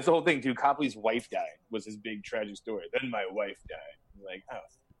 That's the whole thing too. Copley's wife died was his big tragic story. Then my wife died. I'm like, oh,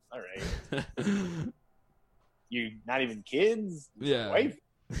 all right. You not even kids? Yeah. Wife?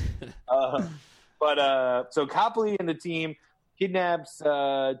 So Copley and the team kidnaps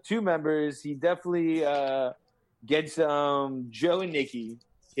 2 members. He definitely gets Joe and Nikki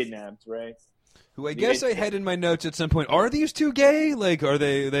kidnapped, right? Who I guess I had in my notes at some point. Are these 2 gay? Like, are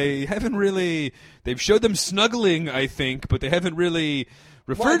they haven't really... They've showed them snuggling, I think, but they haven't really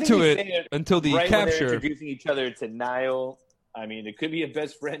referred to it until the right capture. When they're introducing each other to Niall. I mean, it could be a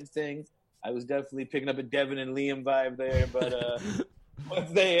best friend thing. I was definitely picking up a Devin and Liam vibe there, but once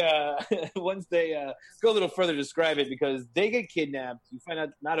they go a little further to describe it, because they get kidnapped, you find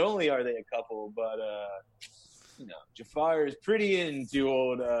out not only are they a couple, but... Jafar is pretty into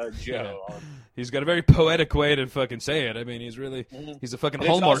old Joe. Yeah. He's got a very poetic way to fucking say it. I mean, he's a fucking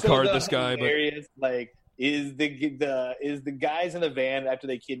Hallmark card. This guy, hilarious, like, is the guys in the van after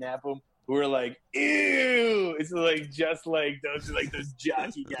they kidnap him who are like, ew. It's like just like those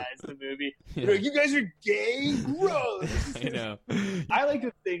jockey guys in the movie. Yeah. Like, you guys are gay, gross. I know. I like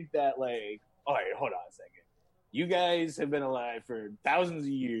to think that like, all right, hold on a second. You guys have been alive for thousands of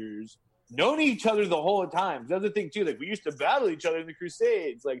years. Known each other the whole time. That's the thing too. Like we used to battle each other in the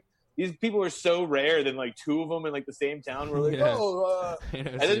Crusades. Like these people are so rare. Then like 2 of them in like the same town were like,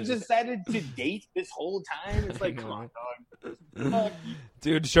 and then decided to date this whole time. It's like, come on, dog.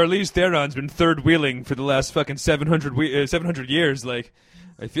 Dude, Charlize Theron's been third wheeling for the last fucking 700 years. Like,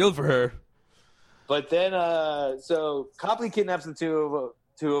 I feel for her. But then, so Copley kidnaps the two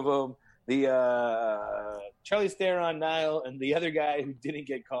of them. The Charlize Theron, Niall, and the other guy who didn't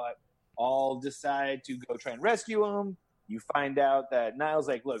get caught. all decide to go try and rescue him. You find out that Niall's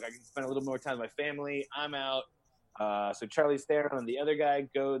like, look, I can spend a little more time with my family. I'm out. So Charlize Theron and the other guy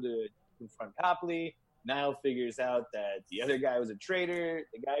go to confront Copley. Niall figures out that the other guy was a traitor.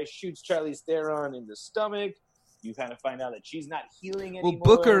 The guy shoots Charlize Theron in the stomach. You kind of find out that she's not healing anymore.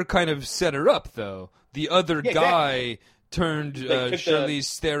 Well, Booker kind of set her up, though. The other guy turned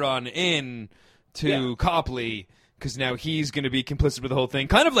Charlize Theron in to Copley, because now he's going to be complicit with the whole thing.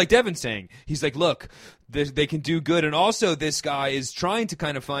 Kind of like Devin's saying. He's like, look, they can do good. And also this guy is trying to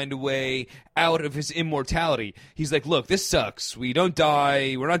kind of find a way out of his immortality. He's like, look, this sucks. We don't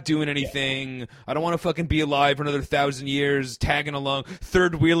die. We're not doing anything. I don't want to fucking be alive for another 1,000 years, tagging along,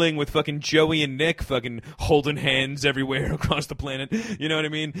 third-wheeling with fucking Joey and Nick fucking holding hands everywhere across the planet. You know what I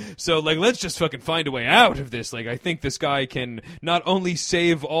mean? So, like, let's just fucking find a way out of this. Like, I think this guy can not only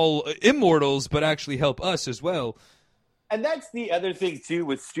save all immortals, but actually help us as well. And that's the other thing, too,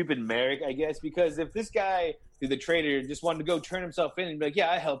 with stupid Merrick, I guess, because if this guy, the traitor, just wanted to go turn himself in and be like,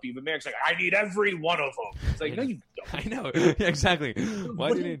 yeah, I help you, but Merrick's like, I need every one of them. It's like, no, you don't. I know. Yeah, exactly.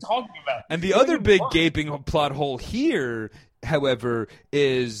 What are you talking about? And the other big gaping plot hole here, however,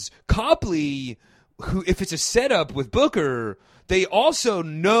 is Copley, who, if it's a setup with Booker, they also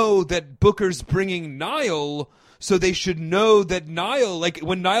know that Booker's bringing Niall. So they should know that Niall, like,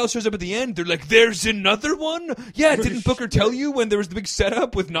 when Niall shows up at the end, they're like, there's another one? Yeah, didn't Booker tell you when there was the big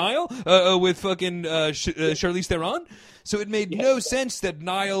setup with Niall, with fucking Charlize Theron? So it made no sense that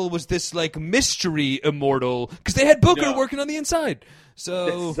Niall was this, like, mystery immortal, because they had Booker working on the inside.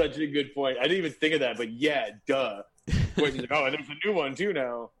 So that's such a good point. I didn't even think of that, but yeah, duh. Wait, like, oh, there's a new one, too,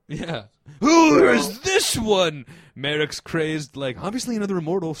 now. Yeah. Who is this one? Merrick's crazed, like, obviously another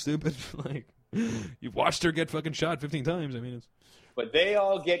immortal, stupid, like... You've watched her get fucking shot 15 times. I mean, it's... But they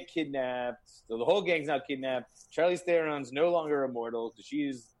all get kidnapped. So the whole gang's now kidnapped. Charlize Theron's no longer immortal because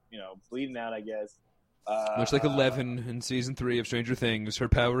she's, bleeding out, I guess. Much like 11 in season 3 of Stranger Things, her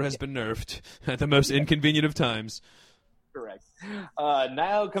power has been nerfed at the most inconvenient of times. Correct.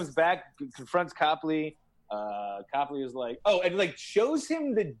 Niall comes back, confronts Copley. Copley is like, and shows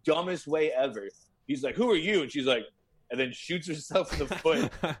him the dumbest way ever. He's like, who are you? And she's like, and then shoots herself in the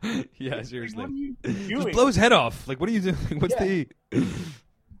foot. Yeah, seriously. What are you doing? Just blow his head off. Like, what are you doing? What's the...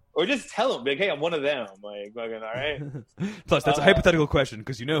 Or just tell him, like, hey, I'm one of them. Like, fucking, all right? Plus, that's a hypothetical question,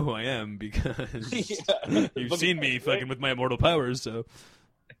 because you know who I am, because you've seen me fucking with my immortal powers, so...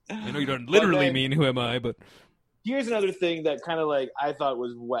 I know you don't literally mean who am I, but... Here's another thing that kind of, like, I thought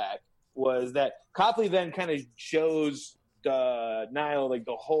was whack, was that Copley then kind of shows Niall, like,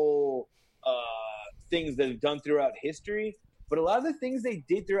 the whole... things that have done throughout history, but a lot of the things they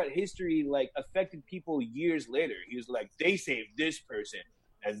did throughout history like affected people years later. He was like, they saved this person,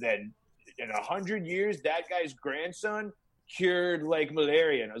 and then in 100 years that guy's grandson cured like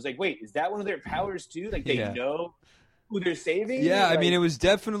malaria. And I was like, wait, is that one of their powers too? Like they know who they're saving? Yeah, like, I mean, it was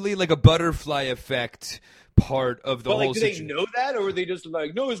definitely like a butterfly effect part of the whole like, do they know that, or were they just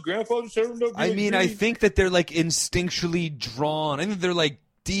like, no, his grandfather served him? I mean, I think that they're like instinctually drawn. I think they're like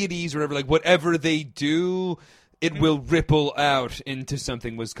deities or whatever, like whatever they do, it will ripple out into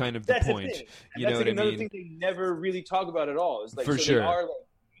something was kind of the point. You know what I mean? Another thing they never really talk about at all is like, for so sure. They are like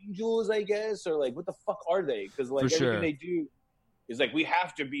angels, I guess, or like what the fuck are they? Because like everything they do is like, we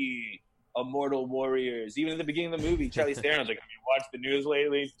have to be immortal warriors. Even in the beginning of the movie, Charlize Theron's like, have you watched the news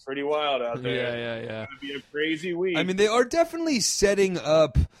lately? It's pretty wild out there. Yeah. It's gonna be a crazy week. I mean, they are definitely setting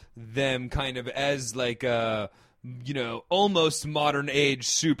up them kind of as like almost modern age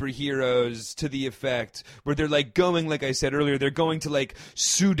superheroes, to the effect where they're like going, like I said earlier, they're going to like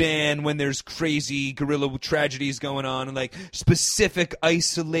Sudan when there's crazy guerrilla tragedies going on, and like specific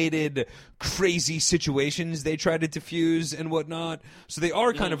isolated crazy situations they try to diffuse and whatnot. So they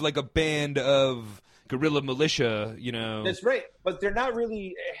are kind of like a band of guerrilla militia, That's right, but they're not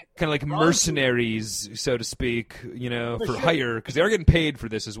really kind of like mercenaries, so to speak, for hire, because they are getting paid for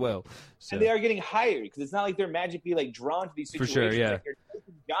this as well. So. And they are getting hired, because it's not like they're magically like drawn to these situations. For sure, yeah. Like, they're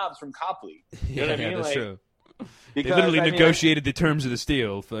taking jobs from Copley. You know what I mean? That's like, true. Because, they literally negotiated the terms of the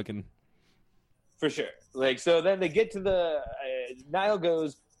deal, fucking. For sure. Like, so then they get to the Niall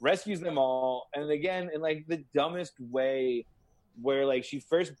goes, rescues them all, and again in like the dumbest way, where like she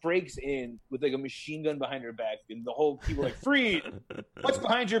first breaks in with like a machine gun behind her back, and the whole people are like, "Freed! What's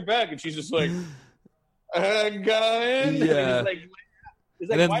behind your back?" And she's just like, "Gun." Yeah.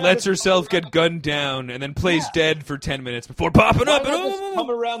 And then lets herself get gunned down, and then plays dead for 10 minutes before popping up. And come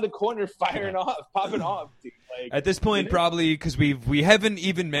around the corner, firing off, popping off. Dude. Like, at this point, probably because we haven't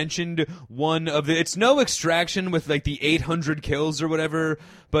even mentioned one of the. It's no Extraction with like the 800 kills or whatever,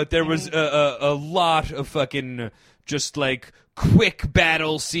 but there was a lot of fucking just like quick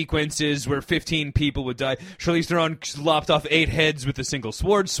battle sequences where 15 people would die. Charlize Theron lopped off 8 heads with a single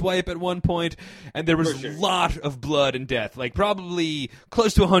sword swipe at one point, and there was a lot of blood and death, like probably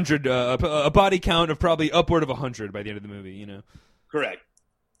close to 100, a body count of probably upward of 100 by the end of the movie, you know? Correct.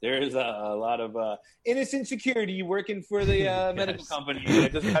 There's a lot of innocent security working for the medical company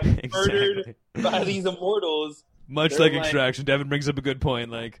that just got murdered by these immortals. Much like Extraction, Devin brings up a good point.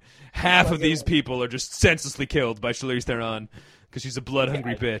 Like, half of these people are just senselessly killed by Charlize Theron because she's a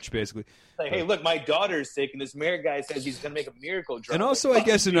blood-hungry bitch, basically. Like, hey, look, my daughter's sick, and this mayor guy says he's going to make a miracle drug. And also, I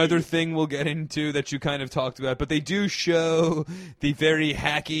guess another thing we'll get into that you kind of talked about, but they do show the very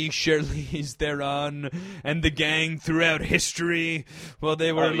hacky Charlize Theron and the gang throughout history while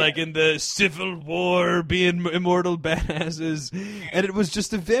they were, in the Civil War being immortal badasses. And it was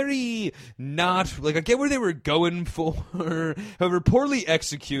just a very not, I get where they were going for, however, poorly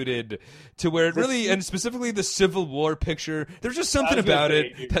executed to where it really, and specifically the Civil War picture, there's just something about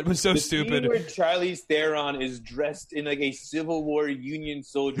it that was so stupid. Where Charlize Theron is dressed in a Civil War Union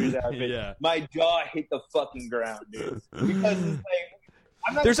soldier's outfit, my jaw hit the fucking ground, dude. Because it's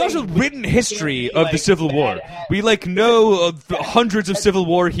there's also written history of the Civil War. We know of hundreds of Civil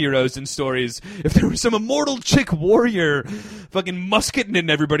War heroes and stories. If there was some immortal chick warrior fucking musketing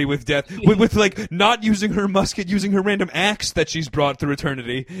everybody with death, with not using her musket, using her random axe that she's brought through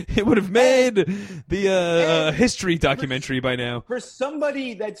eternity, it would have made the history documentary by now. For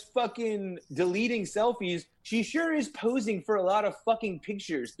somebody that's fucking deleting selfies, she sure is posing for a lot of fucking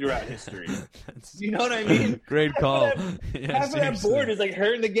pictures throughout history. You know what I mean? Great call. Half of that board is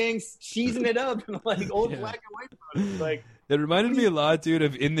her and the gang cheesing it up in old black and white photos. That reminded me a lot, dude,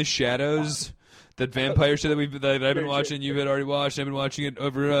 of In the Shadows, that vampire show that I've been watching. You've already watched. I've been watching it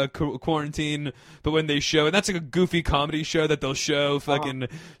over quarantine. But when they show, and that's a goofy comedy show that they'll show fucking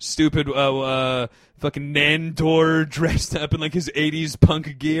stupid fucking Nandor dressed up in his 80s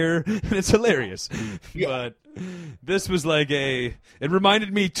punk gear, and it's hilarious. But this was it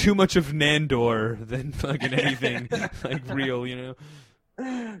reminded me too much of Nandor than fucking anything real, you know?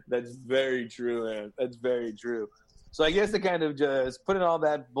 That's very true, man. That's very true. So I guess to kind of just putting all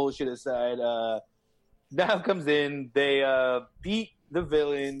that bullshit aside, now comes in, they beat the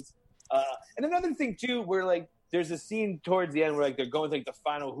villains. And another thing, too, where, there's a scene towards the end where, they're going to, the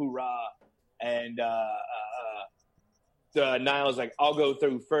final hoorah, and Niall's like, I'll go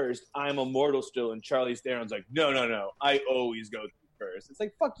through first. I'm immortal still. And Charlize Theron's like, no. I always go through first. It's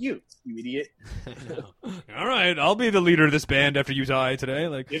like, fuck you, you idiot. All right, I'll be the leader of this band after you die today.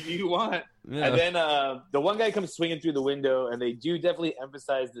 If you want. Yeah. And then the one guy comes swinging through the window, and they do definitely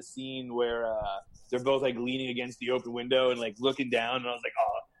emphasize the scene where they're both leaning against the open window and looking down. And I was like,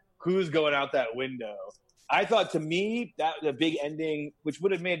 oh, who's going out that window? I thought, to me, that the big ending, which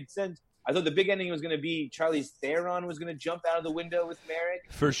would have made sense, I thought the big ending was going to be Charlize Theron was going to jump out of the window with Merrick.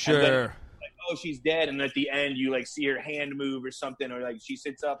 For sure. Then, oh, she's dead. And at the end, you see her hand move or something, or she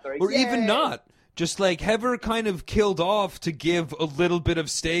sits up. Or even not. Just have her kind of killed off to give a little bit of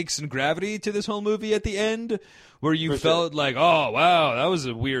stakes and gravity to this whole movie at the end, where you felt oh, wow, that was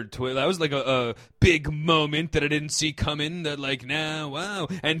a weird twist. That was a big moment that I didn't see coming, that nah, wow.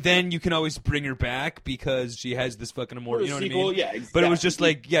 And then you can always bring her back because she has this fucking immortal, you know what I mean? Yeah, exactly. But it was just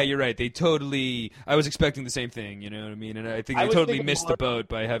yeah, you're right. They totally, I was expecting the same thing, you know what I mean? And I think they totally missed the boat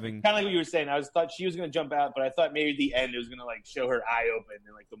by having... Kind of like what you were saying. I thought she was going to jump out, but I thought maybe at the end it was going to show her eye open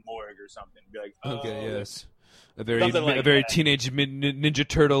in the morgue or something. Be okay, yes. A very Teenage Ninja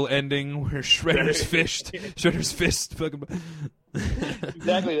Turtle ending where Shredder's fist fucking...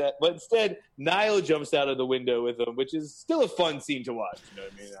 Exactly that. But instead, Niall jumps out of the window with him, which is still a fun scene to watch. You know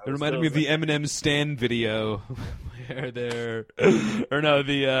what I mean? It reminded me of the Eminem Stan video where they're... Or no,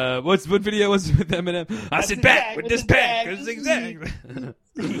 the... what video was it with Eminem? I sit back with this pack. Exactly.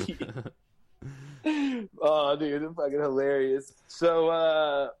 Oh, dude, it's fucking hilarious.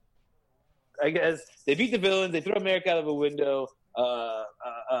 So, I guess they beat the villains. They throw America out of a window.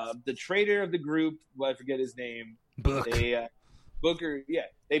 The traitor of the group, I forget his name. Booker. Yeah,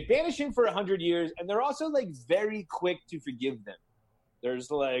 they banish him for 100 years, and they're also very quick to forgive them. They're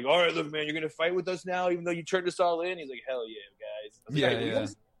just all right, look, man, you're gonna fight with us now, even though you turned us all in. He's like, hell yeah,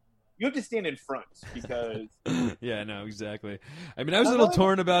 guys. You have to stand in front because... Yeah, no, exactly. I mean, I was a little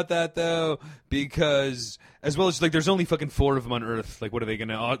torn about that, though, because as well as, there's only fucking 4 of them on Earth. What are they going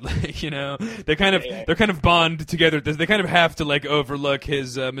to, you know? They're kind of bond together. They kind of have to, overlook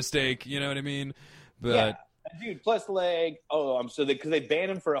his mistake, you know what I mean? But... Yeah. Dude, plus, because they banned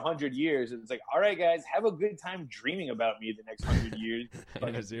him for 100 years. It's all right, guys, have a good time dreaming about me the next 100 years.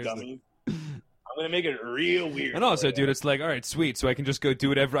 Yeah, dummies. I'm gonna make it real weird. And also, dude, it's like, all right, sweet. So I can just go do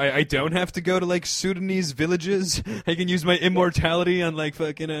whatever. I don't have to go to like Sudanese villages. I can use my immortality on like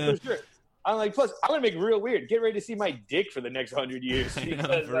fucking. For sure. I'm like, plus, I'm gonna make it real weird. Get ready to see my dick for the next 100 years. Because, I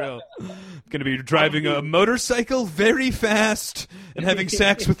know, for real. I'm gonna be driving a motorcycle very fast and having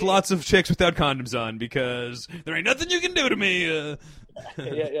sex with lots of chicks without condoms on because there ain't nothing you can do to me. Yeah.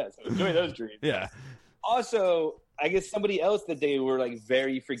 So enjoy those dreams. Yeah. Also, I guess somebody else that they were like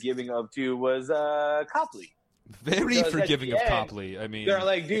very forgiving of too was Copley. Very forgiving of Copley. I mean, they're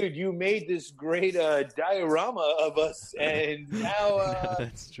like, dude, you made this great diorama of us, and now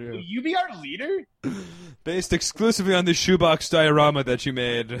that's true. Will you be our leader? Based exclusively on the shoebox diorama that you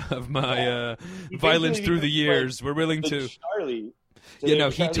made of my violence through the years, we're willing to. Charlie. You know,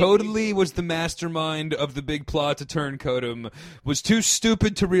 he totally was the mastermind of the big plot to turn Kodum. Was too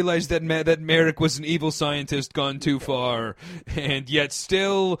stupid to realize that that Merrick was an evil scientist gone too far, and yet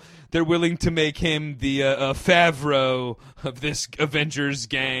still they're willing to make him the Favreau of this Avengers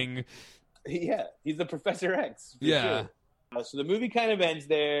gang. Yeah, he's the Professor X. Yeah. Sure. So the movie kind of ends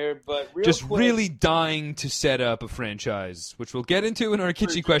there, but really dying to set up a franchise, which we'll get into in our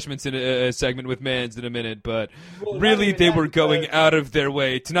kitschy questions in a segment with Mans in a minute. But really, they were going out of their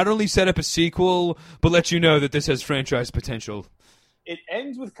way to not only set up a sequel, but let you know that this has franchise potential. It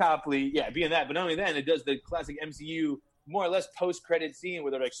ends with Copley, being that, but not only that, it does the classic MCU more or less post-credit scene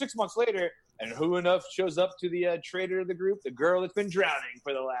where they're like 6 months later, and who enough shows up to the traitor of the group, the girl that's been drowning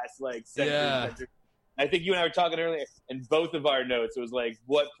for the last century. I think you and I were talking earlier, and both of our notes, it was like,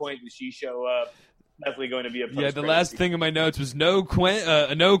 what point did she show up? Definitely going to be a post-credit. Yeah, the last thing in my notes was no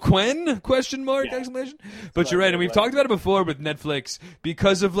Quen? Question mark, exclamation. But you're right, and we've talked about it before with Netflix,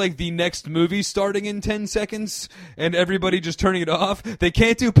 because of like the next movie starting in 10 seconds and everybody just turning it off, they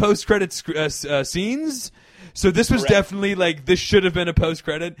can't do post-credit scenes. So this was definitely like, this should have been a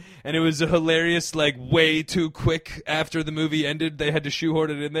post-credit, and it was a hilarious, like way too quick after the movie ended, they had to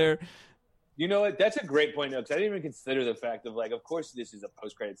shoehorn it in there. You know what? That's a great point, though, because I didn't even consider the fact of, like, of course this is a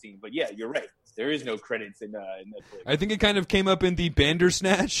post-credit scene. But, yeah, you're right. There is no credits in Netflix. I think it kind of came up in the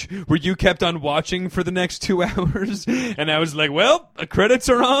Bandersnatch, where you kept on watching for the next 2 hours. And I was like, well, the credits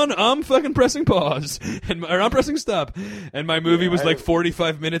are on. I'm fucking pressing pause. Or I'm pressing stop. And my movie was like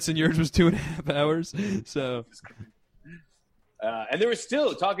 45 minutes, and yours was 2.5 hours. So... and there was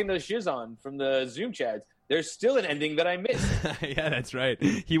still, talking to Shizon from the Zoom chats, there's still an ending that I missed. Yeah, that's right.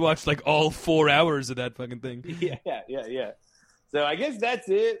 He watched like all 4 hours of that fucking thing. Yeah. So I guess that's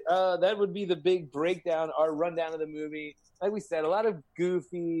it. That would be the big breakdown, our rundown of the movie. Like we said, a lot of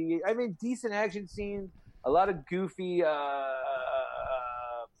goofy, decent action scenes, a lot of goofy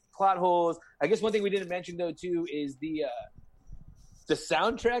plot holes. I guess one thing we didn't mention, though, too, is the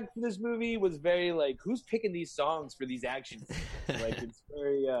soundtrack for this movie was very like, who's picking these songs for these action scenes? Like, it's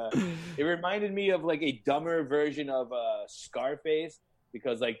very it reminded me of like a dumber version of Scarface,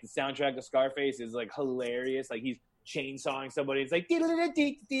 because like the soundtrack of Scarface is like hilarious. Like he's chainsawing somebody. It's like yeah.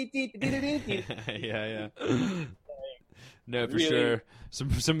 No, for sure.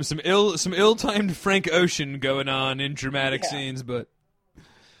 Some ill-timed Frank Ocean going on in dramatic scenes, but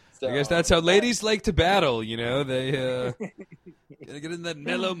so, I guess that's how ladies like to battle, you know. They gotta get in that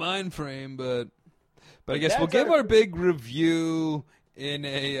mellow mind frame, but I guess we'll give our big review in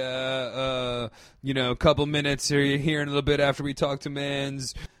a couple minutes here in a little bit after we talk to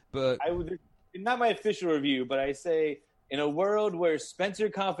Mans. But not my official review, but I say, in a world where Spencer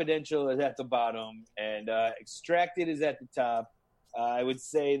Confidential is at the bottom and Extracted is at the top, I would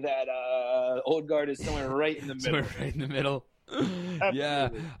say that Old Guard is somewhere right in the middle. Somewhere right in the middle. Yeah,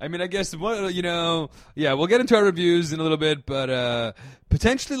 I mean, I guess we'll get into our reviews in a little bit, but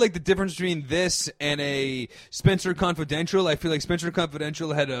potentially like the difference between this and a Spencer Confidential, I feel like Spencer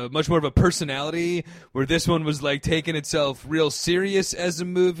Confidential had a much more of a personality, where this one was like taking itself real serious as a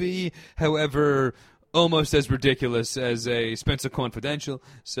movie, however almost as ridiculous as a Spencer Confidential.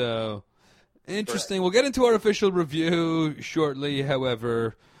 So interesting. Correct. We'll get into our official review shortly,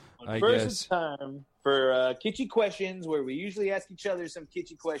 however. First time for kitschy questions, where we usually ask each other some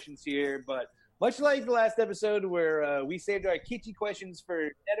kitschy questions here, but much like the last episode where we saved our kitschy questions for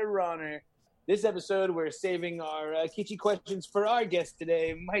Ned or Honor, this episode we're saving our kitschy questions for our guest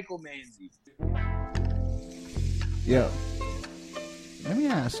today, Michael Manzi. Yo, let me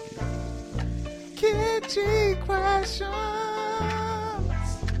ask you. Kitschy questions.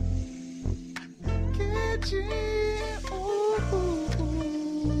 Kitschy. Ooh.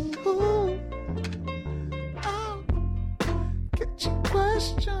 Kitschy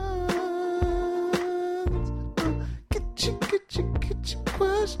questions. Kitschy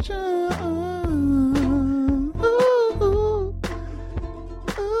questions.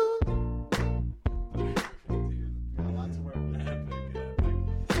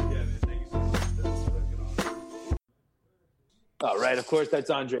 right. Of course, that's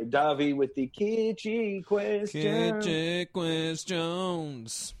Andre Davi with the Kitschy question. Kitschy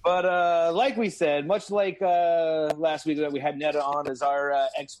questions. But like we said, much like last week that we had Netta on as our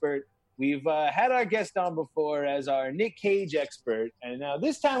expert, we've had our guest on before as our Nick Cage expert, and now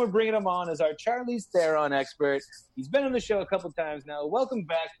this time we're bringing him on as our Charlize Theron expert. He's been on the show a couple times now. Welcome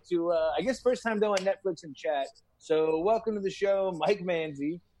back to, I guess, first time though on Netflix and chat. So welcome to the show, Mike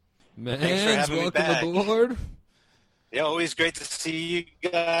Manzi. Thanks for having me welcome back. aboard. Yeah, always great to see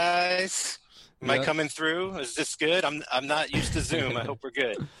you guys. Am I coming through? Is this good? I'm not used to Zoom. I hope we're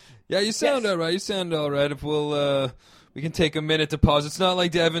good. Yeah, you sound all right. You sound all right. If we can take a minute to pause. It's not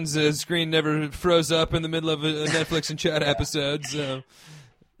like Devin's screen never froze up in the middle of a Netflix and chat episode. So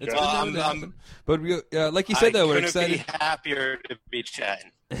it's but like you said, though, we're excited. I couldn't be happier to be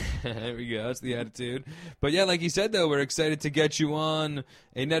chatting. There we go. That's the attitude. But yeah, like you said, though, we're excited to get you on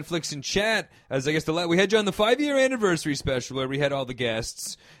a Netflix and chat. As I guess we had you on the 5-year anniversary special where we had all the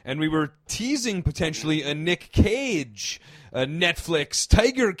guests, and we were teasing potentially a Nick Cage, a Netflix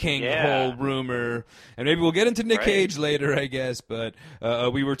Tiger King whole rumor, and maybe we'll get into Nick Cage later, I guess. But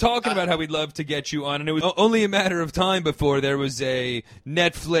we were talking about how we'd love to get you on, and it was only a matter of time before there was a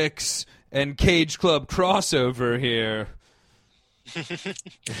Netflix and Cage Club crossover here.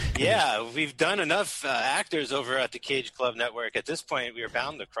 Yeah, we've done enough actors over at the Cage Club Network. At this point, we are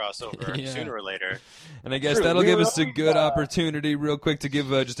bound to cross over sooner or later. And I guess that'll give us a good opportunity real quick to give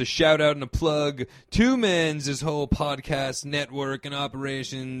just a shout-out and a plug to Man's whole podcast network and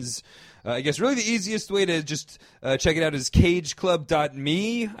operations. I guess really the easiest way to just check it out is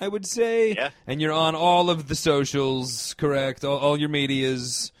cageclub.me, I would say. Yeah. And you're on all of the socials, correct? All your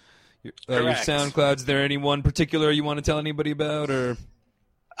medias. Your SoundClouds. Is there any one particular you want to tell anybody about, or?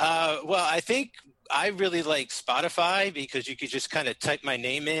 Well, I think I really like Spotify because you could just kind of type my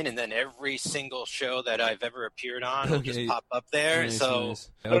name in, and then every single show that I've ever appeared on will just pop up there. Nice.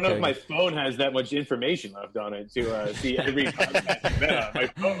 I don't know if my phone has that much information left on it to see every podcast. My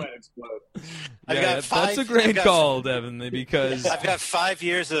phone might explode. That's a great call, Devin, because I've got 5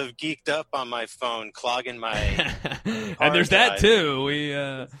 years of Geeked Up on my phone, clogging my. And there's that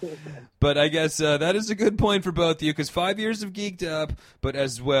too. But I guess that is a good point for both of you, because 5 years of Geeked Up, but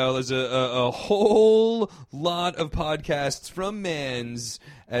as well as a whole lot of podcasts from Man's.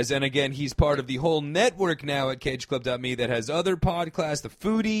 And again, he's part of the whole network now at cageclub.me that has other podcasts. The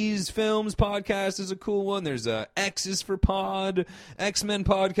Foodies Films podcast is a cool one. There's X's for Pod, X-Men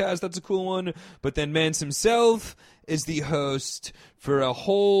podcast. That's a cool one. But then Mans himself is the host for a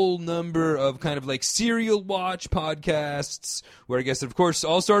whole number of kind of like serial watch podcasts, where I guess, of course,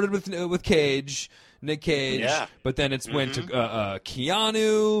 all started with Cage. Nick Cage, but then it's went to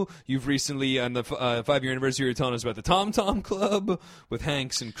Keanu. You've recently, on the 5-year anniversary, you're telling us about the Tom Tom Club with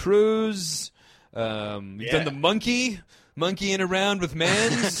Hanks and Cruz. You've done the Monkeying Around with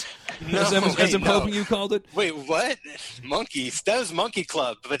Mans, as I'm hoping you called it. Wait, what? Monkeys? That was Monkey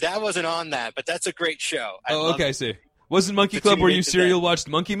Club, but that wasn't on that. But that's a great show. Okay, I see. Wasn't Monkey Club where you serial watched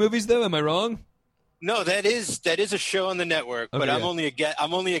monkey movies, though? Am I wrong? No, that is a show on the network, but I'm only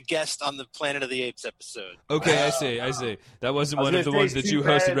a guest on the Planet of the Apes episode. Okay, I see. That wasn't one of the ones that you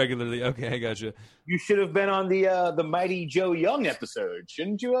hosted regularly. Okay, I gotcha. You should have been on the Mighty Joe Young episode,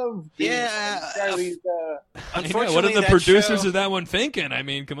 shouldn't you have? Unfortunately, what are the producers of that one thinking? I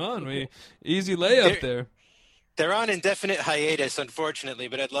mean, come on, easy layup there. They're on indefinite hiatus, unfortunately,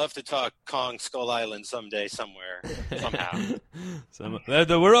 but I'd love to talk Kong Skull Island someday, somewhere,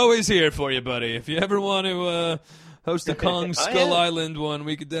 somehow. We're always here for you, buddy. If you ever want to host a Kong Skull Island one,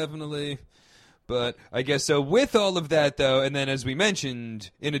 we could definitely. But I guess so. With all of that, though, and then as we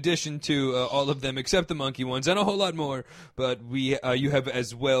mentioned, in addition to all of them except the monkey ones and a whole lot more, but you have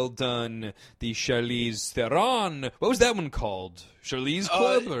as well done the Charlize Theron. What was that one called? Charlize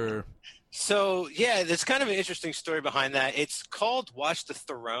Club or? So, yeah, there's kind of an interesting story behind that. It's called Watch the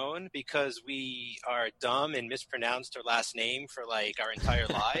Theron because we are dumb and mispronounced her last name for, like, our entire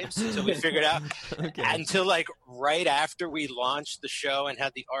lives. So we figured out until, like, right after we launched the show and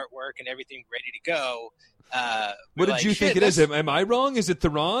had the artwork and everything ready to go. What did you think it is? Am I wrong? Is it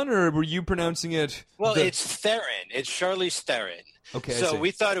Theron, or were you pronouncing it? Well, it's Theron. It's Charlize Theron. Okay, so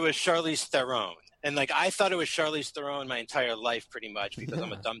we thought it was Charlize Theron. And, like, I thought it was Charlize Theron my entire life, pretty much, because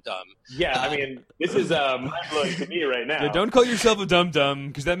I'm a dum-dum. Yeah, I mean, this is mind-blowing to me right now. Yeah, don't call yourself a dum-dum,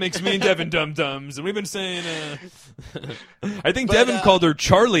 because that makes me and Devin dum-dums. And we've been saying, I think Devin called her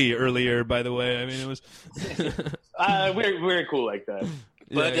Charlie earlier, by the way. I mean, it was... we're cool like that.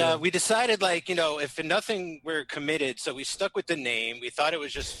 But we decided, like, you know, if nothing, we're committed. So we stuck with the name. We thought it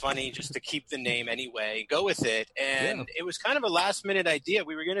was just funny just to keep the name anyway, go with it. And it was kind of a last-minute idea.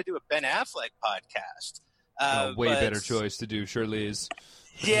 We were going to do a Ben Affleck podcast. Way better choice to do Charlize.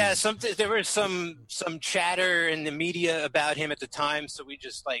 Yeah, there was some chatter in the media about him at the time, so we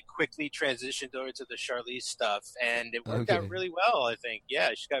just like quickly transitioned over to the Charlize stuff, and it worked out really well. I think, yeah,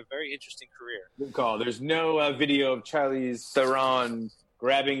 she's got a very interesting career. Good call. There's no video of Charlize Theron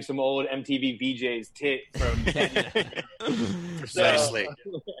grabbing some old MTV VJ's tit from Kenya. Precisely.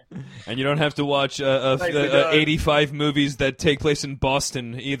 And you don't have to watch 85 movies that take place in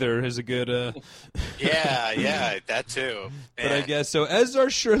Boston either. Is a good. Yeah, that too. But I guess so. As our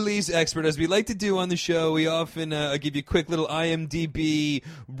Charlize expert, as we like to do on the show, we often give you quick little IMDb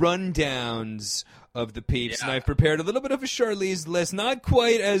rundowns of the peeps, and I've prepared a little bit of a Charlize list, not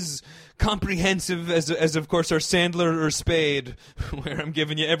quite as comprehensive as of course our Sandler or Spade, where I'm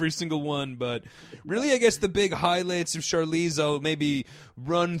giving you every single one, but really I guess the big highlights of Charlize I'll maybe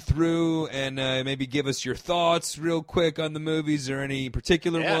run through and maybe give us your thoughts real quick on the movies or any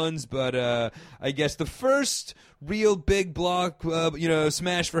particular ones, but I guess the first real big block,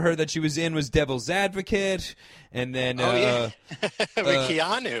 smash for her that she was in was Devil's Advocate, and then with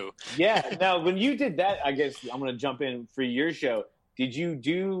Keanu. Yeah. Now, when you did that, I guess I'm going to jump in for your show. Did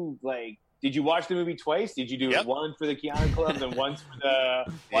you watch the movie twice? Did you do one for the Keanu Club and once for the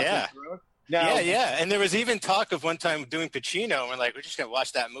Now, yeah. And there was even talk of one time doing Pacino, and we're like, we're just going to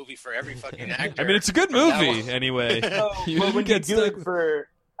watch that movie for every fucking actor. I mean, it's a good movie anyway. But when you do it for,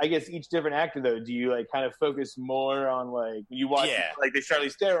 I guess, each different actor, though, do you like kind of focus more on like when you watch like the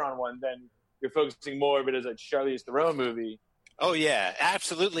Charlize Theron one, then you're focusing more of it as a Charlize Theron movie? Oh yeah,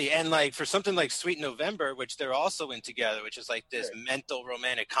 absolutely. And like for something like Sweet November, which they're also in together, which is like this mental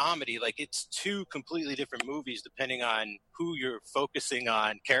romantic comedy, like it's two completely different movies depending on who you're focusing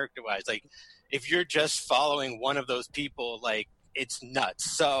on character-wise. Like if you're just following one of those people, like it's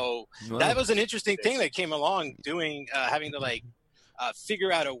nuts. So that was an interesting thing that came along doing having to like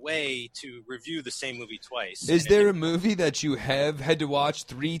figure out a way to review the same movie twice. Is there a movie that you have had to watch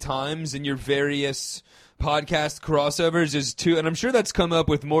 3 times in your various podcast crossovers? And I'm sure that's come up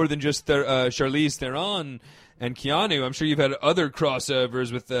with more than just Charlize Theron and Keanu. I'm sure you've had other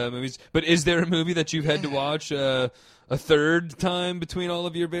crossovers with movies. But is there a movie that you've had to watch a third time between all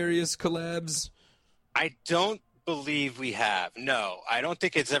of your various collabs? I don't believe we have. No, I don't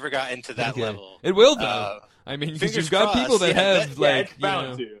think it's ever gotten to that level. It will, though. I mean, because you've got people that have,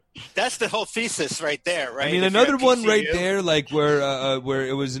 that's the whole thesis right there, right? I mean, another one right there, like where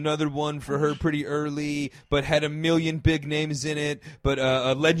it was another one for her pretty early, but had a million big names in it. But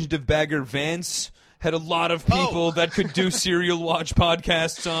Legend of Bagger Vance had a lot of people that could do serial watch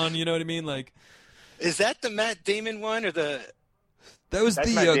podcasts on. You know what I mean? Like, is that the Matt Damon one or the? That was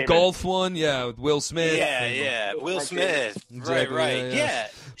the golf one, with Will Smith. Yeah, Will Smith. Exactly, right. Yeah.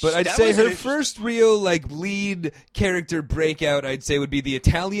 But I'd say her first real lead character breakout, I'd say, would be The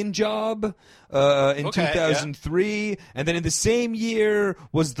Italian Job in 2003, and then in the same year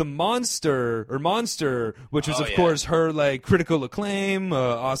was The Monster, which was of course her critical acclaim,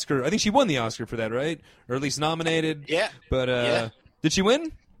 Oscar. I think she won the Oscar for that, right? Or at least nominated. Yeah. But did she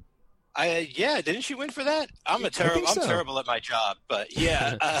win? Didn't she win for that? I'm terrible at my job, but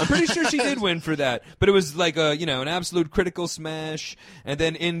yeah. I'm pretty sure she did win for that. But it was like an absolute critical smash. And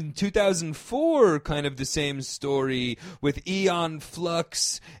then in 2004, kind of the same story with Aeon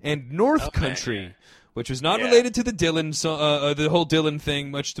Flux and North Country. Which was not related to the Dylan the whole Dylan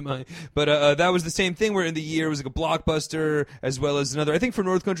thing, much to my. But that was the same thing. Where in the year it was like a blockbuster, as well as another. I think for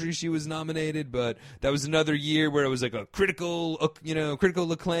North Country she was nominated, but that was another year where it was like a critical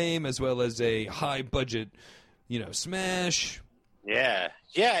acclaim, as well as a high budget, smash. Yeah.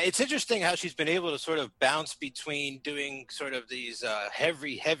 It's interesting how she's been able to sort of bounce between doing sort of these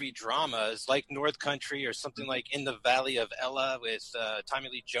heavy dramas like North Country or something like In the Valley of Ella with Tommy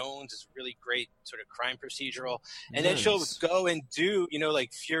Lee Jones is a really great sort of crime procedural. And then she'll go and do,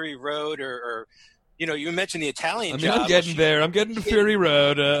 like Fury Road or you mentioned The Italian Job. I'm getting there. I'm getting to Fury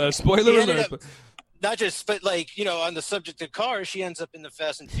Road. Spoiler alert. Not just, but on the subject of cars, she ends up in the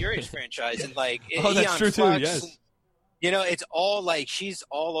Fast and Furious franchise. And that's true too, yes. It's all she's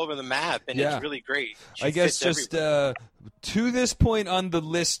all over the map, and it's really great. I guess just to this point on the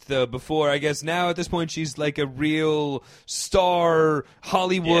list, though, before, I guess now at this point she's like a real star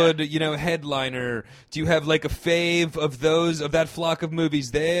Hollywood, headliner. Do you have like a fave of that flock of movies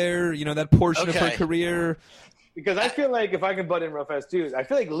there? That portion of her career? Because I feel like, if I can butt in real fast too, I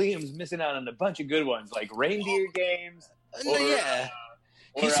feel like Liam's missing out on a bunch of good ones, like Reindeer Games.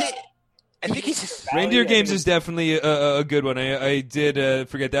 I think he's Reindeer Games is definitely a good one. I did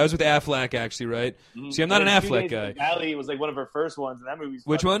forget that. I was with Affleck, actually, right? Mm-hmm. See, I'm not an Affleck guy. Valley was like one of her first ones, and that movie's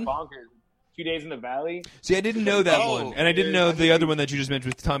which one? Bonkers. 2 Days in the Valley. See, I didn't know that one, and I didn't know the other one that you just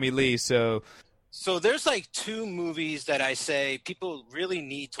mentioned with Tommy Lee. So So there's like two movies that I say people really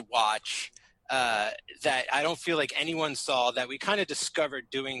need to watch that I don't feel like anyone saw that we kind of discovered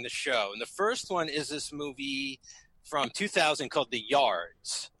doing the show. And the first one is this movie from 2000 called The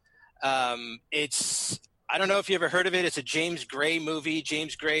Yards. I don't know if you ever heard of it. It's a James Gray movie.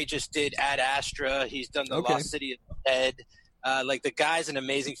 James Gray just did Ad Astra. He's done The Lost City of the Dead. Like, the guy's an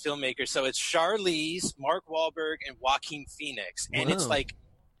amazing filmmaker. So it's Charlize, Mark Wahlberg, and Joaquin Phoenix. And it's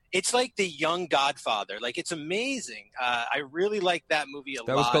like the young Godfather. Like, it's amazing. I really like that movie a lot.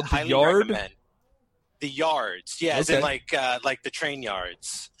 That was called Highly The Yard? recommend. The Yards. Yeah, as in like the train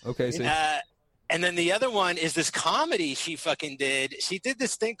yards. Okay, so... and then the other one is this comedy she fucking did. She did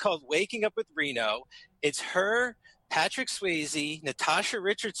this thing called Waking Up with Reno. It's her, Patrick Swayze, Natasha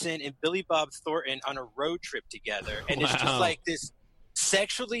Richardson, and Billy Bob Thornton on a road trip together. And it's just like this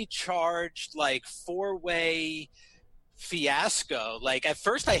sexually charged, like, four-way fiasco. Like, at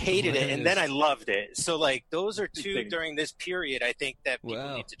first I hated it, and then I loved it. So, like, those are two during this period I think that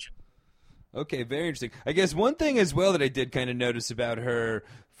people need to check. Okay, very interesting. I guess one thing as well that I did kind of notice about her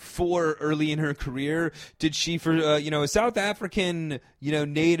for early in her career, did she, for a South African,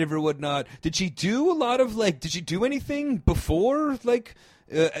 native or whatnot, did she do a lot of, like, did she do anything before, like,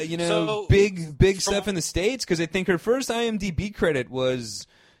 big stuff in the States? Because I think her first IMDb credit was,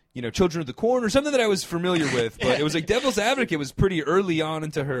 Children of the Corn or something that I was familiar with, but it was like Devil's Advocate was pretty early on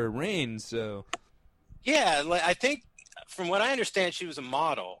into her reign, so. Yeah, like, I think, from what I understand, she was a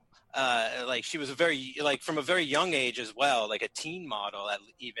model. Like, she was from a very young age as well, like a teen model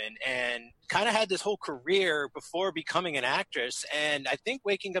even, and kind of had this whole career before becoming an actress. And I think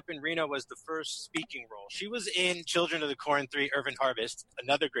Waking Up in Reno was the first speaking role. She was in Children of the Corn 3, Urban Harvest,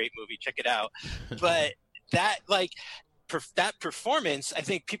 another great movie. Check it out. But that, like, that performance, I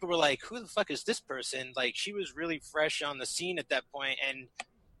think people were like, who the fuck is this person? Like, she was really fresh on the scene at that point. And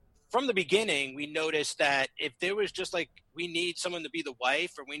from the beginning, we noticed that if there was just like, we need someone to be the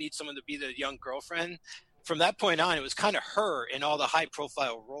wife or we need someone to be the young girlfriend, from that point on, it was kind of her in all the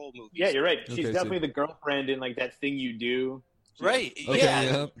high-profile role movies. Yeah, you're right. She's definitely the girlfriend in, like, That Thing You Do. Right.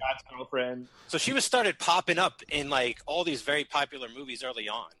 God's girlfriend. So she started popping up in, like, all these very popular movies early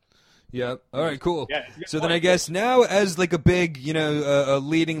on. Yeah. All right, cool. Yeah, so then I guess now as, like, a big, a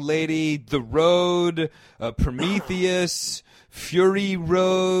leading lady, The Road, Prometheus... Fury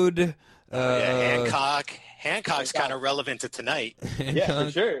Road. Hancock. Hancock's kind of relevant to tonight. Yeah,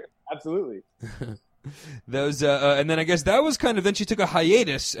 for sure. Absolutely. Those, and then I guess that was kind of, then she took a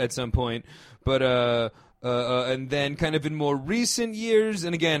hiatus at some point, but, and then kind of in more recent years,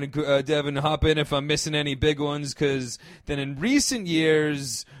 and again, Devin, hop in if I'm missing any big ones, because then in recent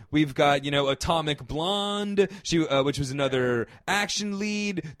years, we've got, Atomic Blonde, which was another action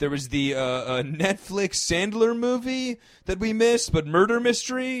lead. There was the Netflix Sandler movie that we missed, but Murder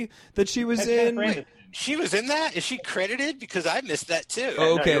Mystery that she was in. Wait, she was in that? Is she credited? Because I missed that too.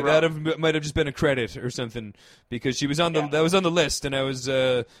 Oh, okay, might have just been a credit or something, because she was on that was on the list, and I was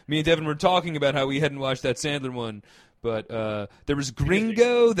me and Devin were talking about how we hadn't watched that Sandler one. But there was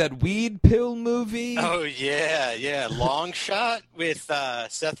Gringo, that weed pill movie. Oh, yeah. Long Shot with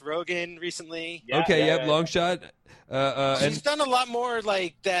Seth Rogen recently. Long Shot. She's done a lot more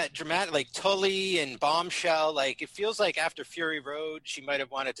like that dramatic, like Tully and Bombshell. Like, it feels like after Fury Road, she might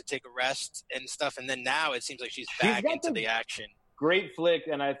have wanted to take a rest and stuff. And then now it seems like she's back into the action. Great flick.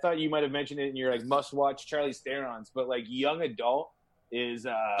 And I thought you might have mentioned it in your, like, must-watch Charlize Theron's. But, like, Young Adult is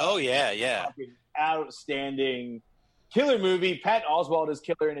outstanding. Killer movie. Pat Oswalt is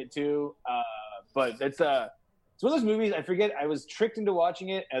killer in it too. But it's one of those movies, I forget, I was tricked into watching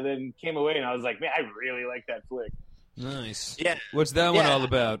it and then came away and I was like, man, I really like that flick. Nice. Yeah. What's that one all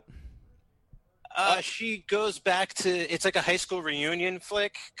about? She goes back to, it's like a high school reunion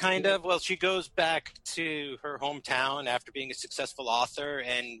flick, kind of. Well, she goes back to her hometown after being a successful author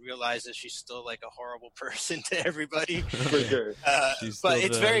and realizes she's still like a horrible person to everybody. For sure. But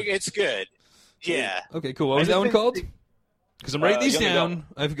it's good. Yeah. Okay, cool. What was that one called? Because I'm writing these down.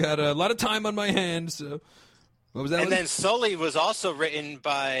 I've got a lot of time on my hands. So, what was that? And then Sully was also written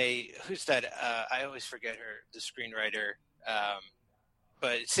by, who's that? I always forget the screenwriter.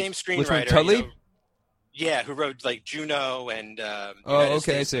 But same screenwriter. Which one, Tully? Who wrote like Juno and. I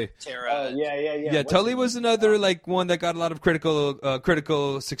see. Terra. Yeah. Tully was another like one that got a lot of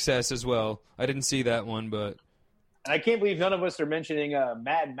critical success as well. I didn't see that one, but. And I can't believe none of us are mentioning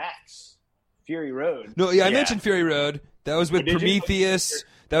Mad Max. Fury Road. No, I mentioned Fury Road. That was with Prometheus.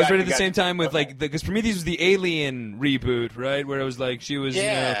 That was right at the same time with like because Prometheus was the Alien reboot, right? Where it was like she was in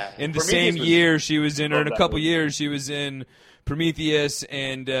the Prometheus same year she was in, or in a couple years she was in Prometheus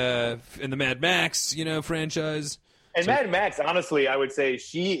and in the Mad Max franchise. And Mad Max, honestly, I would say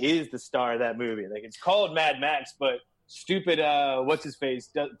she is the star of that movie. Like, it's called Mad Max, but stupid, what's his face,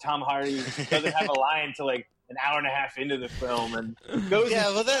 Tom Hardy doesn't have a line to like an hour and a half into the film, and goes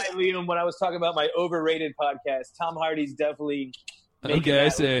Liam, when I was talking about my overrated podcast, Tom Hardy's definitely. Okay, I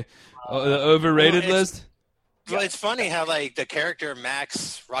say the overrated list. Well, it's funny how like the character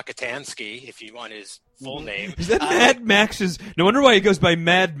Max Rockatansky, if you want his full name, is that Mad Max's? No wonder why he goes by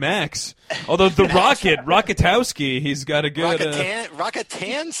Mad Max. Although the Rockatowski, he's got a good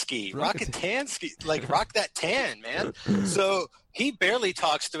Rockatansky, like rock that tan, man. So he barely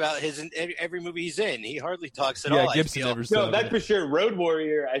talks about his in every movie he's in. He hardly talks at all. Yeah, Gibson never saw. No, that's for sure. Road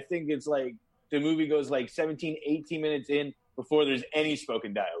Warrior, I think it's like the movie goes like 17, 18 minutes in before there's any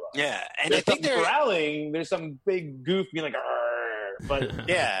spoken dialogue. Yeah, and I think they're growling. There's some big goof being like, "Arr," but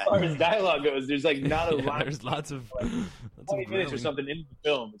yeah, as far as dialogue goes, there's like not a lot. There's lots of like 20 minutes or something in the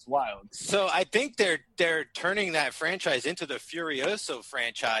film. It's wild. So I think they're turning that franchise into the Furioso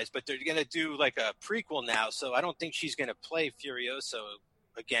franchise, but they're going to do like a prequel now. So I don't think she's going to play Furioso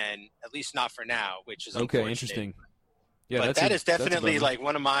again, at least not for now, which is okay. Interesting. Yeah, but that is definitely like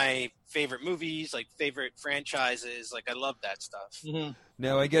one of my favorite movies, like favorite franchises. Like I love that stuff. Mm-hmm.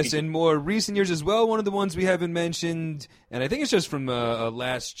 Now, I guess in more recent years as well, one of the ones we haven't mentioned, and I think it's just from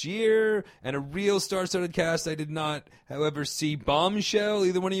last year, and a real star-studded cast. I did not, however, see Bombshell,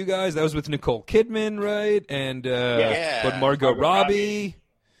 either one of you guys. That was with Nicole Kidman, right? And but Margot Robbie.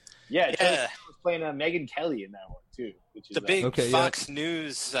 Yeah, was playing Megyn Kelly in that one too, which is the big Fox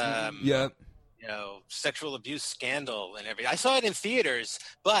News. Sexual abuse scandal and everything. I saw it in theaters,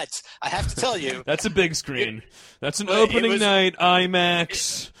 but I have to tell you, that's a big screen. That's an opening night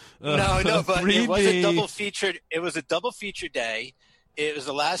IMAX. No, but 3D. It was a double feature. It was a double feature day. It was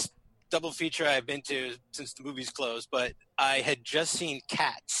the last double feature I've been to since the movie's closed. But I had just seen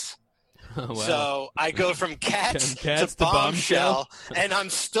Cats. Oh, wow. So I go from Cats to Bombshell, and I'm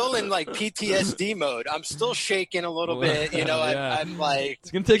still in like PTSD mode. I'm still shaking a little bit, I'm like,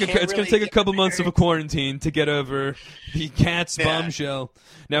 it's gonna take a couple months of a quarantine to get over the Cats Bombshell.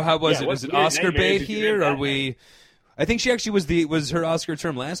 Now, how was it? Was it Oscar bait here? Are we? I think she actually was her Oscar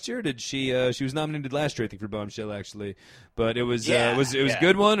term last year. Did she? She was nominated last year, I think, for Bombshell actually. But it was a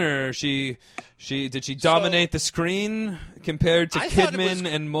good one, or did she dominate the screen compared to Kidman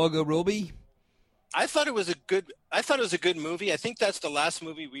and Margot Robbie? I thought it was a good movie. I think that's the last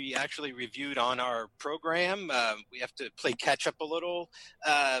movie we actually reviewed on our program. We have to play catch up a little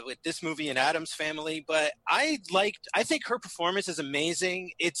with this movie and Addams Family, but I think her performance is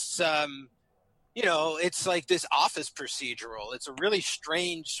amazing. It's it's like this office procedural. It's a really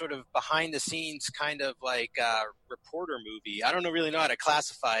strange sort of behind the scenes kind of like reporter movie. I don't really know how to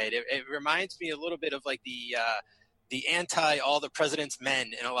classify it. It reminds me a little bit of like the anti All the President's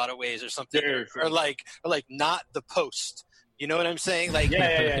Men in a lot of ways or something, or like not The Post. You know what I'm saying? Like,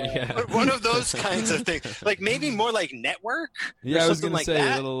 yeah. One of those kinds of things. Like maybe more like Network. Yeah, or I was going to like say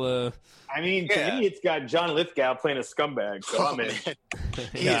that. a little. I mean, to me, it's got John Lithgow playing a scumbag. So I'm in.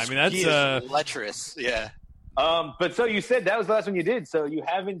 He is lecherous. Yeah. But so you said that was the last one you did. So you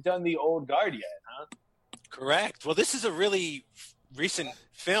haven't done the Old Guard yet, huh? Correct. Well, this is a really recent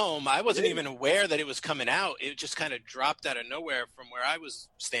film. I wasn't even aware that it was coming out. It just kind of dropped out of nowhere from where I was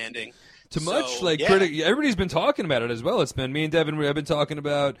standing. Everybody's been talking about it as well. It's been me and Devin. I've been talking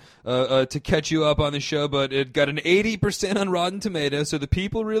about to catch you up on the show, but it got an 80% on Rotten Tomatoes, so the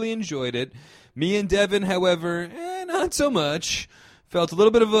people really enjoyed it. Me and Devin, however, not so much. Felt a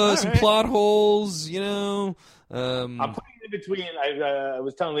little bit of some plot holes, I'm putting in between. I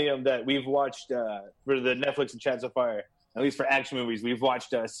was telling Liam that we've watched for the Netflix and chat so far, at least for action movies, we've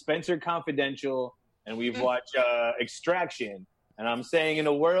watched Spencer Confidential and we've watched Extraction. And I'm saying in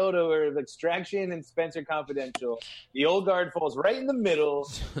a world of Extraction and Spencer Confidential, the Old Guard falls right in the middle.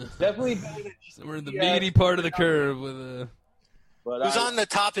 It's definitely better than somewhere in the meaty part of the curve with a. Who's on the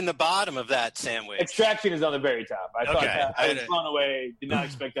top and the bottom of that sandwich? Extraction is on the very top. I thought that I was blown away. Did not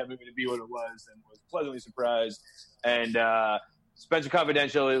expect that movie to be what it was, and was pleasantly surprised. And Spencer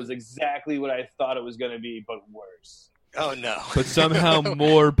Confidential, it was exactly what I thought it was going to be, but worse. Oh no! But somehow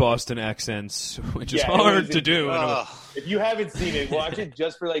more Boston accents, which is hard to do. If you haven't seen it, watch it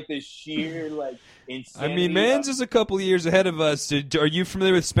just for like the sheer insanity. I mean, Mans is a couple of years ahead of us. Are you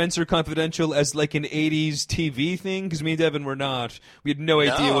familiar with Spencer Confidential as like an '80s TV thing? Because me and Devin were not. We had no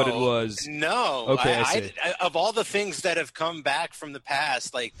idea what it was. No. Okay, I see. Of all the things that have come back from the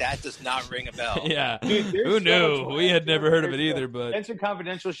past, like that does not ring a bell. Yeah. Dude, who knew? We had never heard of it either. But Spencer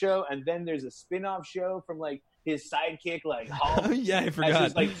Confidential show, and then there's a spin-off show from like his sidekick, like Hulk. Yeah, I forgot. As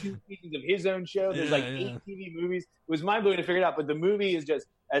his, like 2 feet seasons of his own show. There's like 8 Yeah. TV movies. It was mind blowing to figure it out. But the movie is just,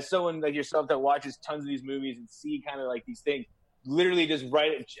 as someone like yourself that watches tons of these movies and see kind of like these things, literally just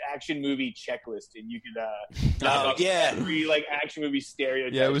write an action movie checklist and you could every like action movie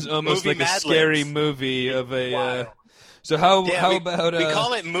stereotype. Yeah, it was almost Movie like a Mad scary Libs. movie of a. Wild. So how Yeah, about we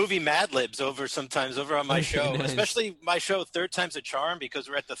call it movie Mad Libs over on my show, Nice. especially my show Third Time's a Charm, because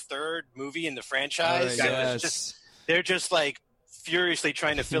we're at the third movie in the franchise. So it's they're just like furiously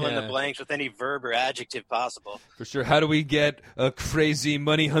trying to fill in the blanks with any verb or adjective possible. For sure. How do we get a crazy,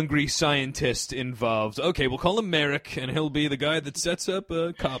 money-hungry scientist involved? Okay, we'll call him Merrick, and he'll be the guy that sets up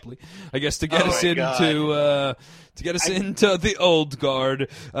Copley, I guess, to get us into the old guard.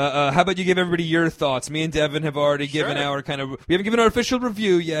 How about you give everybody your thoughts? Me and Devin have already given our we haven't given our official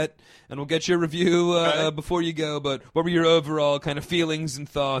review yet, and we'll get your review before you go. But what were your overall kind of feelings and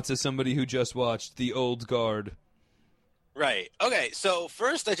thoughts as somebody who just watched the old guard? Right. Okay. So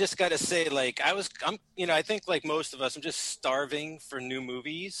first, I just got to say, like, I think like most of us, I'm just starving for new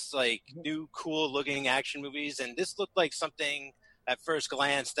movies, like new, cool-looking action movies, and this looked like something at first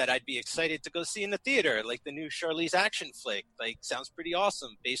glance that I'd be excited to go see in the theater, like the new Charlize action flick. Like, sounds pretty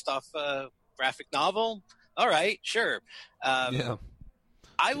awesome, based off a graphic novel. All right, sure. I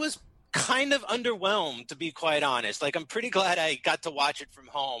was kind of underwhelmed, to be quite honest. Like, I'm pretty glad I got to watch it from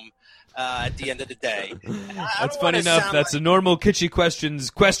home at the end of the day. That's funny enough. That's a normal kitschy question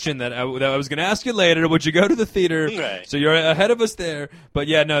that I was going to ask you later. Would you go to the theater? Right. So you're ahead of us there. But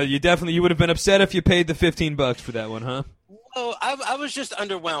yeah, no, you would have been upset if you paid the $15 for that one, huh? Well, I was just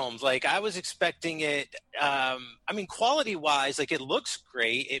underwhelmed. Like, I was expecting it. Quality-wise, like, it looks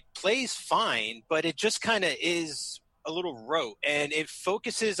great. It plays fine, but it just kind of is a little rote, and it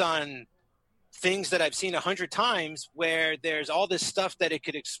focuses on things that I've seen 100 times, where there's all this stuff that it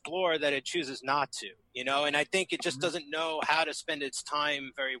could explore that it chooses not to, and I think it just doesn't know how to spend its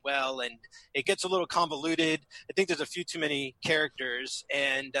time very well, and it gets a little convoluted. I think there's a few too many characters,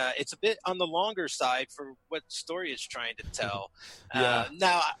 and it's a bit on the longer side for what story it's trying to tell.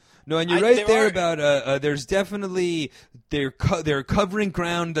 No, and you're right there about there's definitely they're covering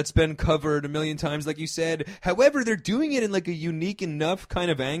ground that's been covered a million times, like you said. However, they're doing it in like a unique enough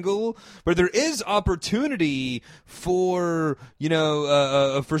kind of angle where there is opportunity for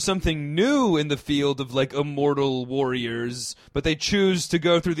for something new in the field of like immortal warriors, but they choose to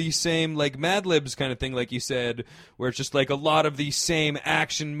go through these same like Mad Libs kind of thing, like you said, where it's just like a lot of these same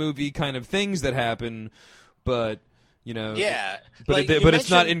action movie kind of things that happen, but. But it's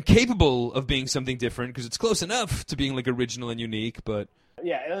not incapable of being something different because it's close enough to being like original and unique. But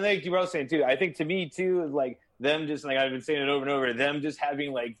yeah, and like you were saying too, I think to me too, like them just like I've been saying it over and over, them just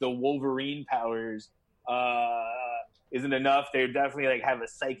having like the Wolverine powers isn't enough. They definitely like have a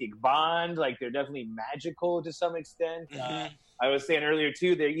psychic bond, like they're definitely magical to some extent. I was saying earlier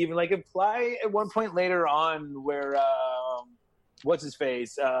too, they even like imply at one point later on where what's his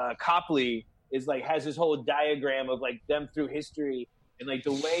face Copley is like has this whole diagram of like them through history, and like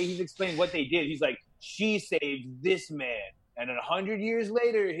the way he's explained what they did, he's like, she saved this man, and 100 years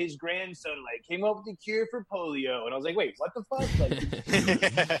later his grandson like came up with the cure for polio, and I was like, wait, what the fuck?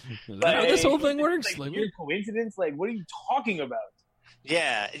 Like, how this whole thing works? Like weird coincidence? Like, what are you talking about?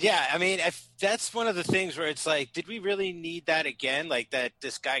 Yeah. I mean, that's one of the things where it's like, did we really need that again? Like that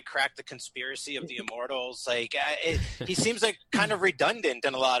this guy cracked the conspiracy of the immortals. Like he seems like kind of redundant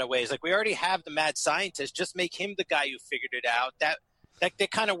in a lot of ways. Like we already have the mad scientist. Just make him the guy who figured it out. That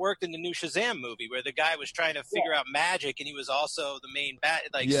kind of worked in the new Shazam movie where the guy was trying to figure out magic and he was also the main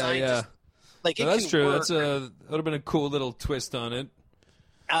scientist. Yeah. Like that's true. That would have been a cool little twist on it.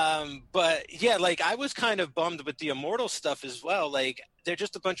 But yeah, like I was kind of bummed with the immortal stuff as well. Like they're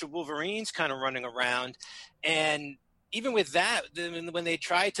just a bunch of Wolverines kind of running around, and even with that, when they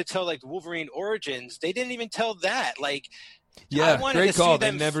tried to tell like the Wolverine origins, they didn't even tell that. Like, yeah, great call.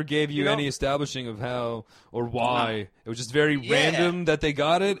 They never gave you any establishing of how or why. It was just very random that they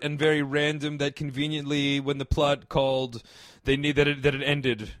got it, and very random that conveniently when the plot called. They need that it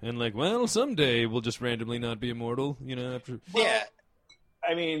ended, and like, well, someday we'll just randomly not be immortal, after. Yeah.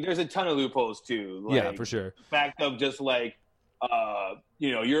 I mean, there's a ton of loopholes too. Like, yeah, for sure. The fact of just like,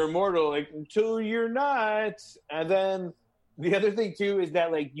 you're immortal like until you're not, and then the other thing too is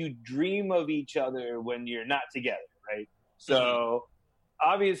that like you dream of each other when you're not together, right? So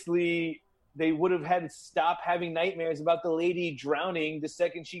obviously they would have had to stop having nightmares about the lady drowning the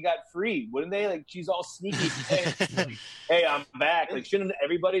second she got free, wouldn't they? Like she's all sneaky, like, hey, I'm back. Like shouldn't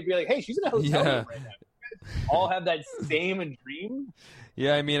everybody be like, hey, she's in a hotel room right now? all have that same dream.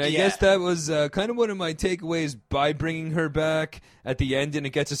 Yeah, I mean, I guess that was kind of one of my takeaways by bringing her back at the end, and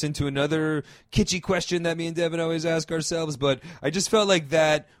it gets us into another kitschy question that me and Devin always ask ourselves, but I just felt like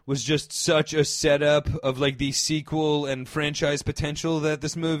that was just such a setup of, like, the sequel and franchise potential that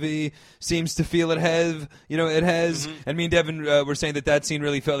this movie seems to feel it has. Mm-hmm. And me and Devin were saying that scene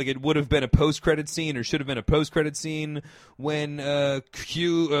really felt like it would have been a post-credit scene, or should have been a post-credit scene when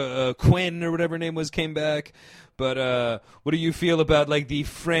Quinn, or whatever her name was, came back. But what do you feel about, like, the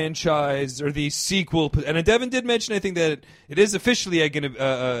franchise or the sequel? And Devin did mention, I think, that it is officially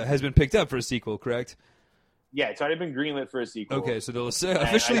has been picked up for a sequel, correct? Yeah, it's already been greenlit for a sequel. Okay, so there'll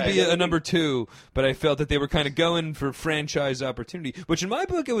officially be a number 2, but I felt that they were kind of going for franchise opportunity, which in my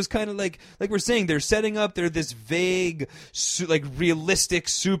book it was kind of like we're saying, they're setting up, they're this vague, like, realistic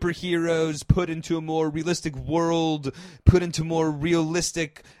superheroes put into a more realistic world, put into more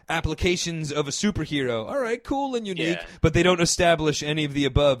realistic applications of a superhero. All right, cool and unique, but they don't establish any of the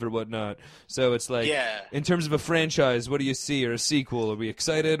above or whatnot. So it's like, in terms of a franchise, what do you see, or a sequel? Are we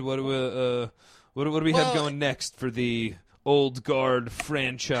excited? What do we have going next for the Old Guard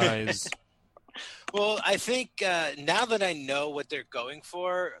franchise? Well, I think now that I know what they're going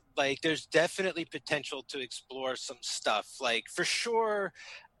for, like, there's definitely potential to explore some stuff. Like, for sure,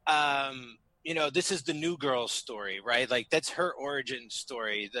 this is the new girl's story, right? Like, that's her origin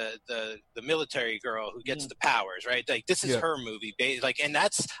story, the military girl who gets the powers, right? Like, this is her movie. Like, and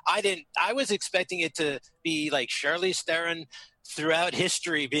I was expecting it to be like Charlize Theron throughout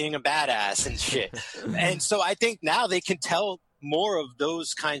history being a badass and shit. And so I think now they can tell more of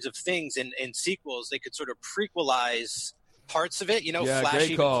those kinds of things in sequels. They could sort of prequelize parts of it, flash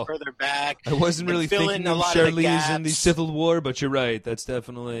even further back. I wasn't really thinking of Charlize in the Civil War, but you're right. That's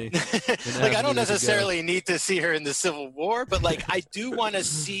definitely like, I don't necessarily need to see her in the Civil War, but, like, I do want to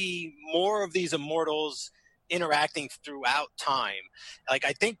see more of these immortals interacting throughout time. Like,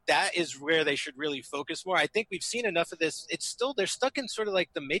 I think that is where they should really focus more. I think we've seen enough of this. They're stuck in sort of like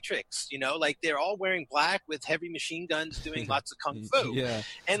the Matrix, like, they're all wearing black with heavy machine guns doing lots of kung fu. Yeah.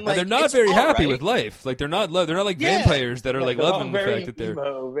 And, like, they're not very happy with life. Like, they're not like vampires that are, like, loving the fact that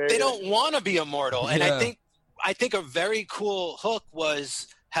they don't want to be immortal. And I think a very cool hook was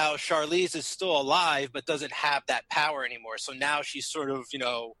how Charlize is still alive but doesn't have that power anymore. So now she's sort of,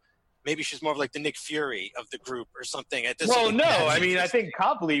 maybe she's more of like the Nick Fury of the group or something. I think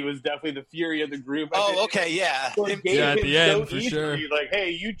Copley was definitely the Fury of the group. Okay, yeah. So at the end, for sure. Like, hey,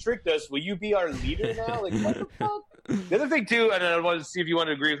 you tricked us. Will you be our leader now? Like, what the fuck? The other thing, too, and I want to see if you want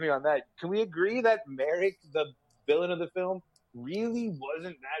to agree with me on that, can we agree that Merrick, the villain of the film, really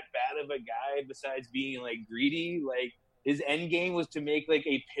wasn't that bad of a guy besides being, like, greedy? Like, his end game was to make, like,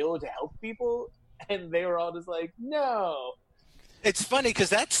 a pill to help people, and they were all just like, no. It's funny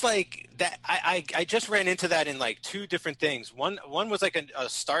because that's like that. I just ran into that in, like, 2 different things. One was like a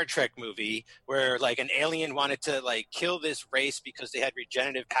Star Trek movie where, like, an alien wanted to, like, kill this race because they had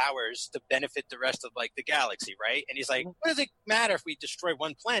regenerative powers to benefit the rest of, like, the galaxy, right? And he's like, what does it matter if we destroy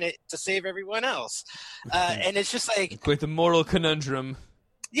one planet to save everyone else? And it's just like with the moral conundrum.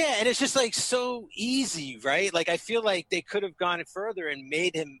 Yeah, and it's just, like, so easy, right? Like, I feel like they could have gone further and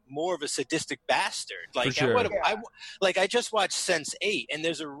made him more of a sadistic bastard. Like, for sure. I just watched Sense8, and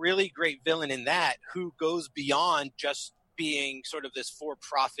there's a really great villain in that who goes beyond just being sort of this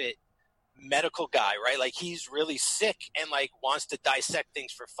for-profit medical guy, right? Like, he's really sick and, like, wants to dissect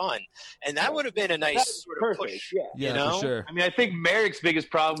things for fun. And that would have been a nice sort of push. Yeah, for sure. I mean, I think Merrick's biggest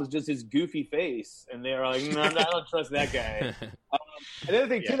problem was just his goofy face. And they're like, no, I don't trust that guy. Another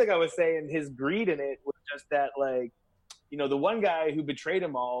thing, too, like I was saying, his greed in it was just that, like, the one guy who betrayed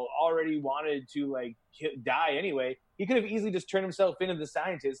them all already wanted to, like, die anyway. He could have easily just turned himself into the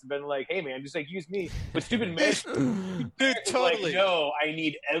scientist and been like, hey, man, just, like, use me. But stupid man, totally. Like, no, I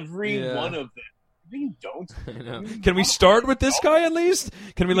need every one of them. You don't. I know. Can we start with this guy at least?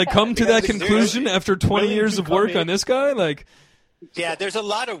 Can we, like, come to that conclusion after 20 years of work on this guy? Like, yeah, there's a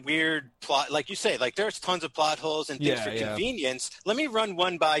lot of weird plot, like you say, like, there's tons of plot holes and things for convenience. Let me run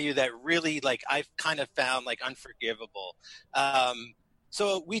one by you that really, like, I've kind of found, like, unforgivable.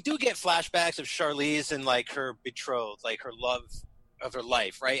 So we do get flashbacks of Charlize and, like, her betrothed, like, her love of her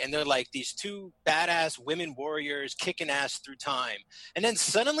life, right? And they're like these 2 badass women warriors kicking ass through time. And then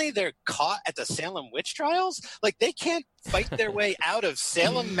suddenly they're caught at the Salem witch trials. Like, they can't fight their way out of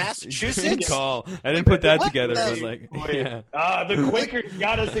Salem, Massachusetts. Good call. I didn't put that together, but, like, the Quakers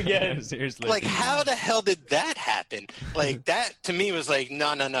got us again. Seriously. Like, how the hell did that happen? Like, that to me was like,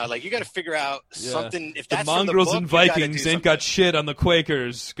 no. Like, you got to figure out something. If that's the mongrels from the book, and Vikings ain't got shit on the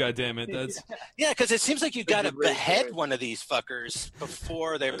Quakers. God damn it. That's because it seems like you got to behead one of these fuckers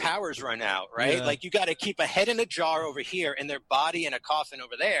before their powers run out, right? Yeah. Like you got to keep a head in a jar over here and their body in a coffin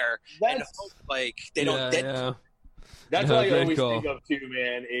over there, and hope like they don't. Yeah. That's No, what I great always call. think of too,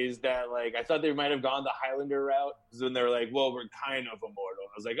 man. Is that like I thought they might have gone the Highlander route, when they were like, "Well, we're kind of immortal."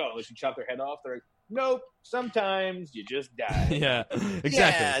 I was like, "Oh, unless you chop their head off." They're like, "Nope. Sometimes you just die." Yeah,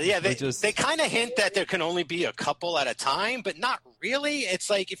 exactly. Yeah. They They kind of hint that there can only be a couple at a time, but not really. It's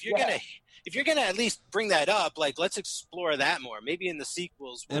like if you're gonna at least bring that up, like let's explore that more. Maybe in the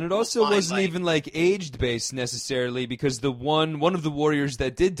sequels. And it also wasn't even like age based necessarily, because the one of the warriors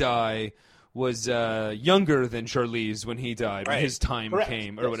that did die was younger than Charlize when he died, when his time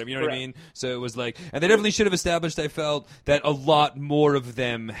came, or whatever, you know what I mean? So it was like, and they definitely should have established, I felt, that a lot more of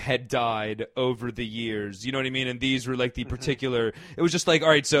them had died over the years, you know what I mean? And these were like the particular, it was just like, all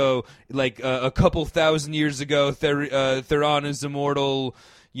right, so like a couple thousand years ago, Theron is immortal.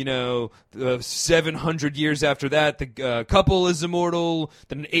 700 years after that, the couple is immortal.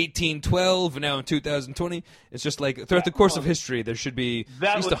 Then in 1812, and now in 2020, it's just like throughout the course of history, there should be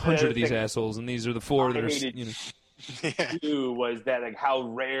at least 100 of these assholes, and these are the 4 that are. Too was that like how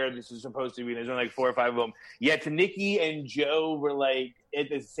rare this is supposed to be. There's only like 4 or 5 of them. Yet Nikki and Joe were like at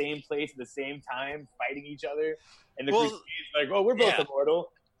the same place at the same time, fighting each other, and the Crusades like, "Oh, we're both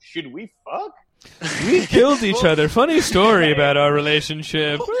immortal. Should we fuck?" We killed each other. Funny story about our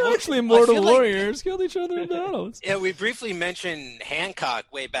relationship. We're actually immortal warriors. Killed each other in battles. Yeah, we briefly mentioned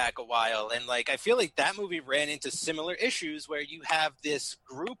Hancock way back a while, and like I feel like that movie ran into similar issues where you have this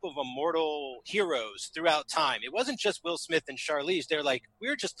group of immortal heroes throughout time. It wasn't just Will Smith and Charlize. They're like,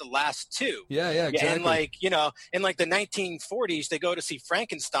 we're just the last 2. Yeah, exactly. And like, in like the 1940s, they go to see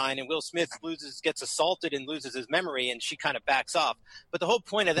Frankenstein, and Will Smith gets assaulted and loses his memory, and she kind of backs off. But the whole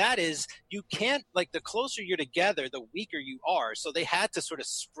point of that is you can't, like, the closer you're together, the weaker you are. So they had to sort of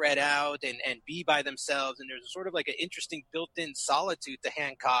spread out and be by themselves. And there's sort of like an interesting built-in solitude to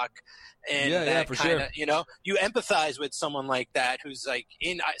Hancock. And that for kind sure. of, you empathize with someone like that who's like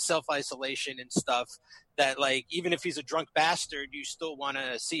in self-isolation and stuff, that like, even if he's a drunk bastard, you still want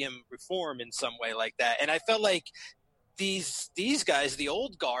to see him reform in some way like that. And I felt like these guys, the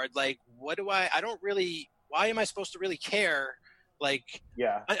old guard, like, why am I supposed to really care? Like,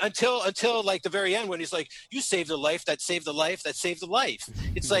 until like the very end when he's like, you saved a life that saved the life that saved the life.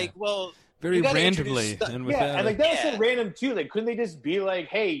 It's like, well, very randomly. And and like that was so random too. Like, couldn't they just be like,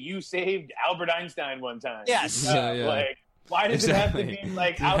 hey, you saved Albert Einstein one time? Yes. Like, why does it have to be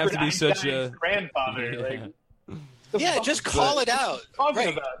like Albert Einstein's grandfather? Like, just call it out. Talking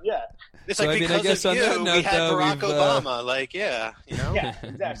about, It's like, because of you, we had Barack Obama. Like,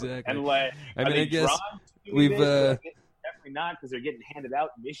 exactly. And like, I guess we've definitely not, because they're getting handed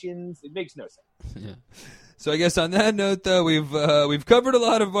out missions. It makes no sense. Yeah. So I guess on that note, though, we've covered a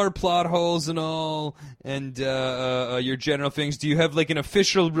lot of our plot holes and all, and your general things. Do you have like an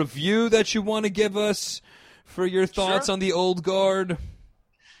official review that you want to give us for your thoughts on the Old Guard?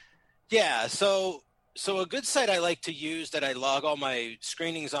 Yeah. So a good site I like to use that I log all my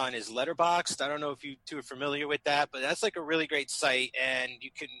screenings on is Letterboxd. I don't know if you two are familiar with that, but that's like a really great site, and you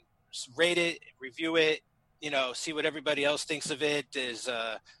can rate it, review it, see what everybody else thinks of it. Is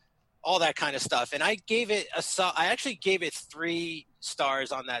all that kind of stuff. And I actually gave it 3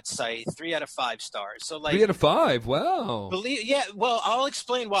 stars on that site, 3 out of 5 stars. So like 3 out of 5. Wow. Well, I'll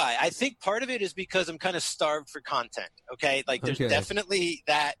explain why. I think part of it is because I'm kind of starved for content. Okay. Like there's definitely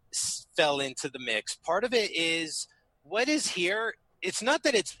that fell into the mix. Part of it is what is here. It's not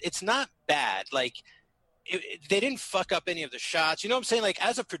that it's not bad. Like, they didn't fuck up any of the shots. You know what I'm saying? Like,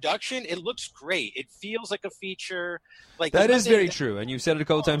 as a production, it looks great. It feels like a feature. Like, that is very true, and you've said it a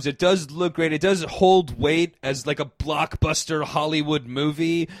couple times. It does look great. It does hold weight as like a blockbuster Hollywood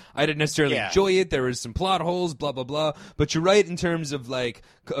movie. I didn't necessarily enjoy it. There was some plot holes, blah blah blah. But you're right in terms of like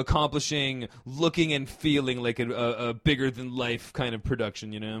accomplishing, looking and feeling like a bigger than life kind of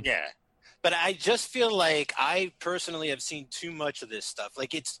production. Yeah. But I just feel like I personally have seen too much of this stuff.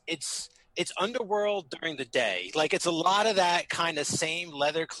 Like it's underworld during the day. Like, it's a lot of that kind of same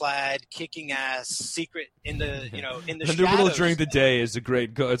leather-clad, kicking-ass secret in the Underworld shadows. during the day is a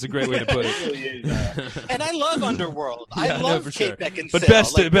great way to put it. And I love Underworld. I love Kate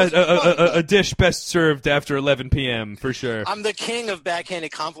Beckinsale. But a dish best served after 11 p.m. for sure. I'm the king of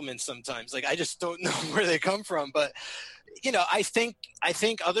backhanded compliments sometimes. Like, I just don't know where they come from, but I think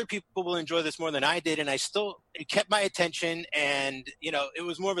other people will enjoy this more than I did, and it kept my attention, and it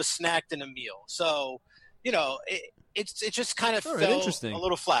was more of a snack than a meal. So, it just kind of fell a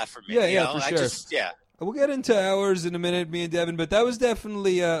little flat for me. Yeah, for sure. we'll get into ours in a minute, me and Devin, but that was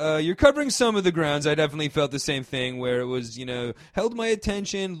definitely, you're covering some of the grounds. I definitely felt the same thing where it was, held my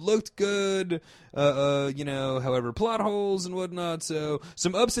attention, looked good, however, plot holes and whatnot. So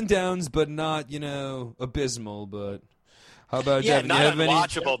some ups and downs, but not, abysmal. But how about Devin? Not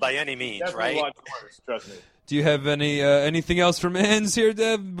unwatchable by any means, right? Watch worse, trust me. Do you have anything else for Mans here,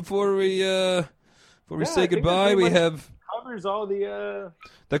 Dev, before we say goodbye? We have... Covers all the...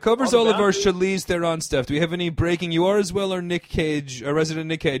 That covers all of our Charlize Theron stuff. Do we have any breaking? You are as well our Nick Cage, our resident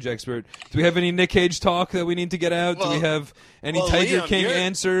Nick Cage expert. Do we have any Nick Cage talk that we need to get out? Do we have any Tiger Liam, King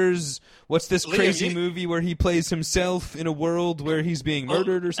answers? What's this crazy Liam, movie where he plays himself in a world where he's being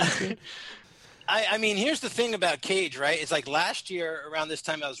murdered or something? I mean, here's the thing about Cage, right? It's like last year around this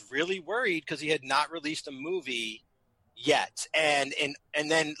time I was really worried because he had not released a movie yet. And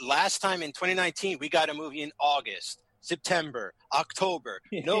then last time in 2019, we got a movie in August, September, October,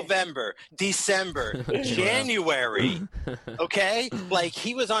 November, December, January. Okay? Like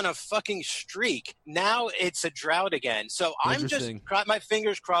he was on a fucking streak. Now it's a drought again. So I'm just got my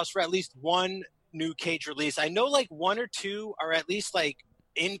fingers crossed for at least one new Cage release. I know like one or two are at least like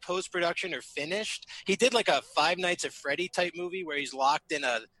in post-production or finished. He did like a Five Nights at Freddy type movie where he's locked in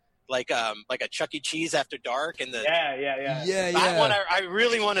a like a Chuck E. Cheese after dark and the that one I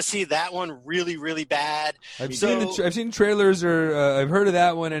really want to see that one really, really bad. I've seen trailers or I've heard of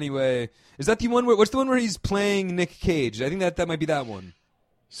that one anyway. Is that the one what's the one where he's playing Nick Cage? I think that might be that one.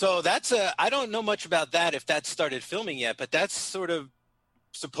 So that's I don't know much about that if that started filming yet, but that's sort of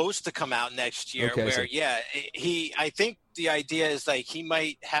supposed to come out next year I think the idea is like he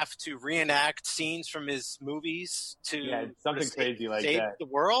might have to reenact scenes from his movies to something crazy like save that. The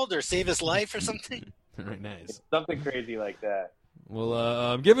world or save his life or something. Very nice. Something crazy like that. Well,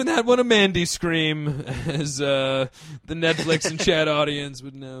 I'm giving that one a Mandy scream, as the Netflix and chat audience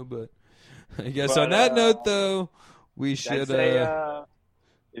would know. But I guess on that note, though, we should.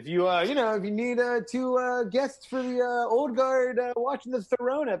 If you if you need two guests for the old guard watching the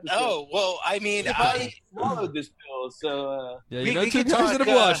Theron episode. Oh well, I mean, I swallowed this pill, so we two guys that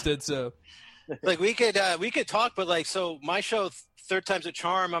have watched it, so like we could talk, but like so my show Third Time's a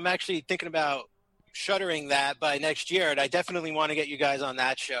Charm, I'm actually thinking about shuttering that by next year, and I definitely want to get you guys on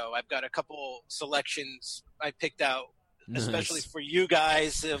that show. I've got a couple selection I picked out. Nice. Especially for you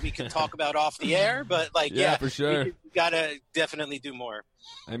guys, we can talk about off the air. But like, for sure, we gotta definitely do more.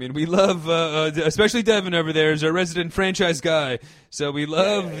 I mean, we love, especially Devin over there is our resident franchise guy. So we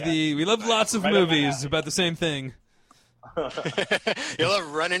love we love lots of movies about the same thing. You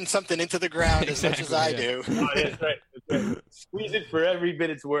love running something into the ground as much as I do. Oh, that's right. Squeeze it for every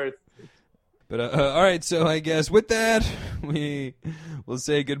bit it's worth. But all right, so I guess with that, we will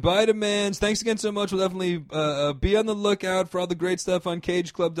say goodbye to Mans. Thanks again so much. We'll definitely be on the lookout for all the great stuff on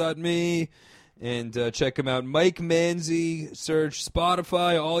cageclub.me. And check him out. Mike Manzi, search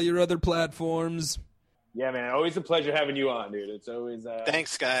Spotify, all your other platforms. Yeah, man. Always a pleasure having you on, dude. It's always...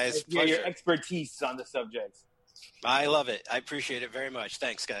 Thanks, guys. Your expertise on the subject. I love it. I appreciate it very much.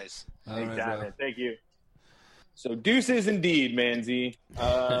 Thanks, guys. Thanks, man. Thank you. So deuces indeed, Manzi.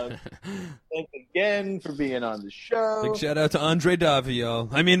 Thanks again for being on the show. Big shout out to Andre Davi, y'all.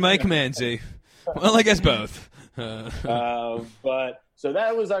 I mean, Mike Manzi. Well, I guess both. But so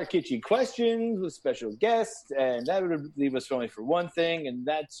that was our kitschy questions with special guests, and that would leave us only for one thing, and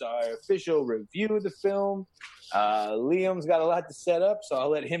that's our official review of the film. Liam's got a lot to set up, so I'll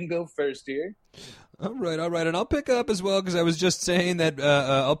let him go first here. All right, and I'll pick up as well because I was just saying that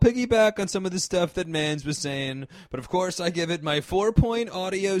I'll piggyback on some of the stuff that Mans was saying, but of course I give it my 4-point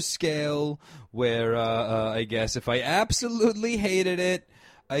audio scale where I guess if I absolutely hated it,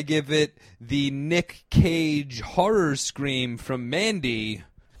 I give it the Nick Cage horror scream from Mandy.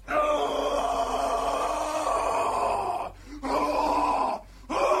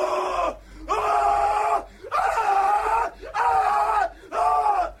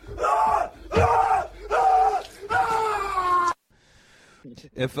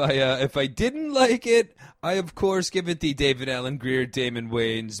 If I didn't like it, I of course give it the David Alan Grier, Damon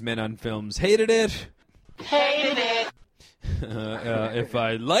Wayans Men on Films Hated It. If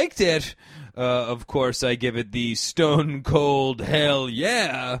I liked it, of course I give it the Stone Cold Hell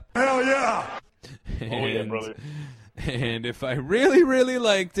Yeah. Hell yeah! Oh yeah, brother. And if I really, really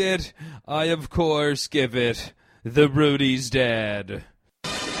liked it, I of course give it the Rudy's Dad.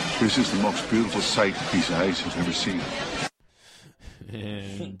 This is the most beautiful sight piece of ice I've ever seen.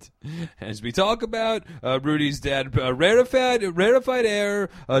 And as we talk about Rudy's Dad, rarefied air,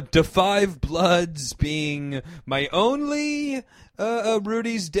 Da 5 Bloods being my only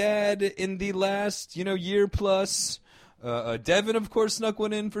Rudy's Dad in the last year plus. Devin, of course, snuck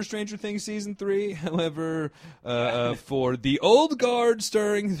one in for Stranger Things Season 3. However, for The Old Guard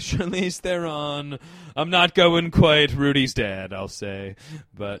starring Charlize Theron, I'm not going quite Rudy's dad, I'll say.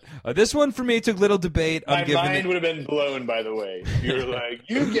 But this one, for me, took little debate. My mind would have been blown, by the way. You were like,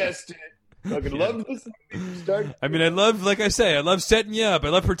 you guessed it. Fucking love this start. I mean, I love, like I say, I love setting you up. I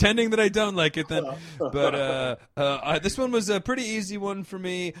love pretending that I don't like it then. But this one was a pretty easy one for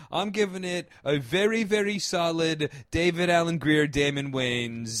me. I'm giving it a very, very solid David Alan Grier, Damon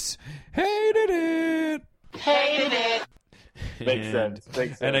Wayans. Hated it. Hated it. Makes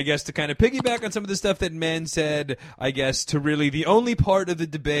sense. And I guess to kind of piggyback on some of the stuff that Men said, I guess to really the only part of the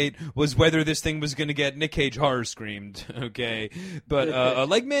debate was whether this thing was going to get Nick Cage horror screamed. Okay. But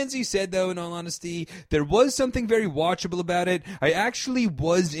like Manzi said, though, in all honesty, there was something very watchable about it. I actually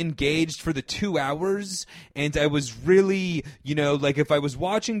was engaged for the 2 hours, and I was really, like if I was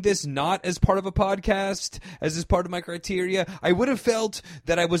watching this not as part of a podcast, as part of my criteria, I would have felt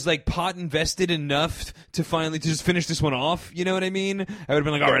that I was like pot invested enough to finally to just finish this one off. You know what I mean? I would have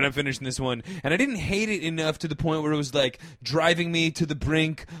been like, all right, I'm finishing this one. And I didn't hate it enough to the point where it was like driving me to the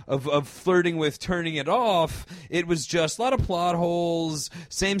brink of flirting with turning it off. It was just a lot of plot holes,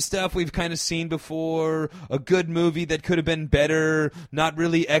 same stuff we've kind of seen before, a good movie that could have been better, not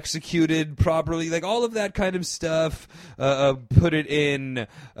really executed properly, like all of that kind of stuff. Put it in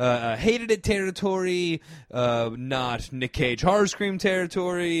hated it territory, not Nick Cage horror scream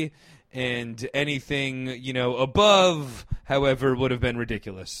territory. And anything, above, however, would have been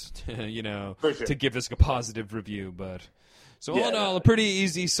ridiculous, For sure. to give this a positive review. But so all in all, a pretty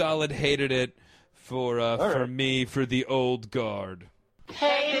easy, solid hated it for me for The Old Guard.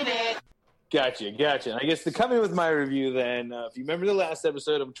 Hated it. Gotcha. I guess to come in with my review then, if you remember the last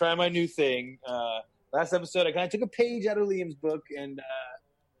episode, I'm trying my new thing. Last episode, I kind of took a page out of Liam's book and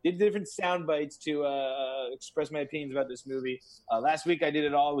did different sound bites to express my opinions about this movie. Last week I did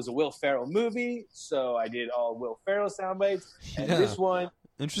it all. It was a Will Ferrell movie, so I did all Will Ferrell sound bites. And this one...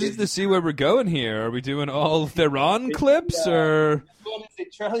 Interested to see where we're going here. Are we doing all Theron clips, or...? This one is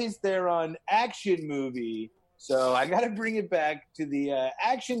a Charlize Theron action movie, so I got to bring it back to the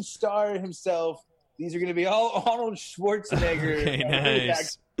action star himself. These are going to be all Arnold Schwarzenegger. Okay,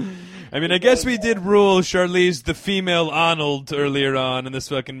 nice. I mean, I guess we did rule Charlize the female Arnold earlier on in this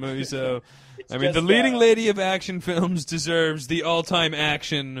fucking movie, so... I mean, the leading lady of action films deserves the all-time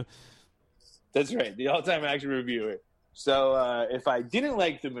action. That's right, the all-time action reviewer. So if I didn't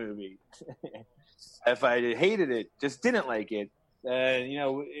like the movie, if I hated it, just didn't like it,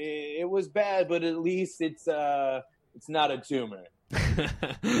 it was bad, but at least it's not a tumor.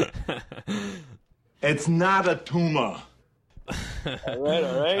 It's not a tumor. All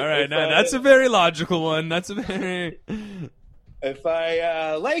right. Now that's a very logical one. That's a very... If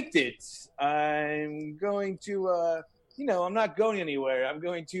I liked it, I'm going to, I'm not going anywhere. I'm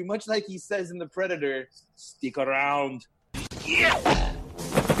going to, much like he says in The Predator, stick around. Yeah!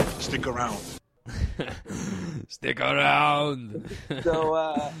 Stick around. Stick around.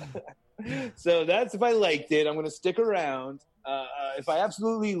 So that's if I liked it. I'm going to stick around. If I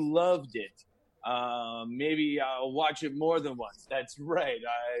absolutely loved it, maybe I'll watch it more than once. That's right.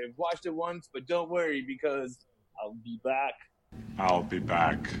 I've watched it once, but don't worry because I'll be back. I'll be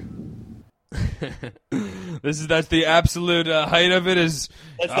back. That's the absolute height of it.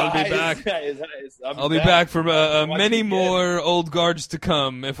 I'll be back. I'll be back for many more Old Guards to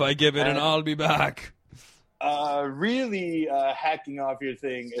come if I give it an I'll be back. Really hacking off your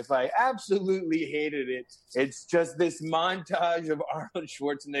thing. If I absolutely hated it, it's just this montage of Arnold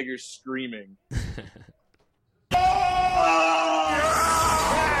Schwarzenegger screaming.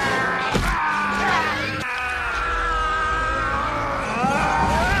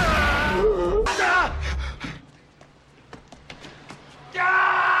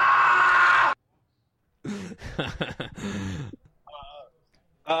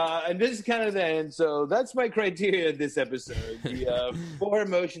 And this is kind of the end, so that's my criteria of this episode, the 4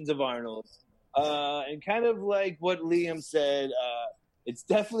 emotions of Arnold. And kind of like what Liam said, it's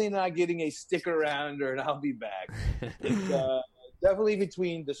definitely not getting a stick around or an I'll be back. It's definitely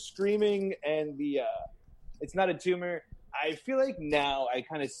between the screaming and the it's not a tumor. I feel like now I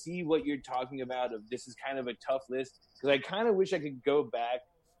kind of see what you're talking about of this is kind of a tough list, because I kind of wish I could go back,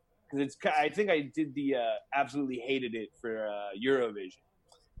 because I think I did the absolutely hated it for Eurovision.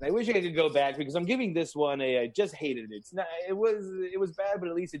 And I wish I could go back because I'm giving this one I just hated it. It's not. It was bad, but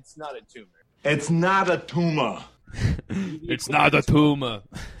at least it's not a tumor. It's not a tumor. It's not a tumor.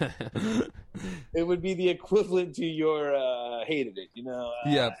 It would be the equivalent to your hated it,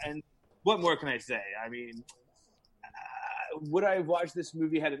 Yeah. And what more can I say? I mean, would I have watched this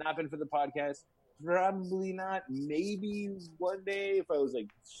movie had it not been for the podcast? probably not. Maybe one day if I was like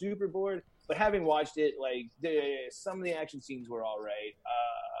super bored. But having watched it, like some of the action scenes were all right.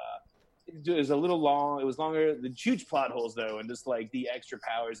 It was a little long. It was longer. The huge plot holes though, and just like the extra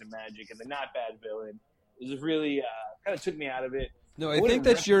powers and magic and the not bad villain, it was really kind of took me out of it. No, I think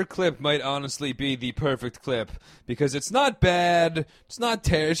that your clip might honestly be the perfect clip because it's not bad, it's not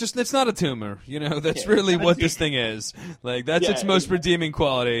it's not a tumor. You know, that's really what this thing is. Like that's its most redeeming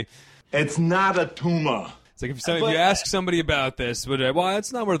quality. It's not a tumor. It's like if you ask somebody about this, well,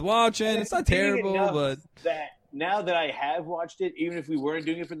 it's not worth watching. It's not terrible, but that now that I have watched it, even if we weren't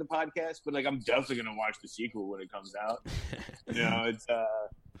doing it for the podcast, but like I'm definitely gonna watch the sequel when it comes out. You know, it's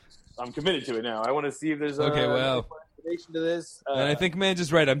I'm committed to it now. I want to see if there's to this. And I think Man's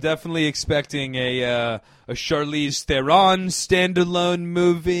is right. I'm definitely expecting a Charlize Theron standalone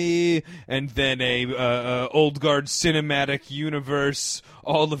movie, and then a Old Guard cinematic universe,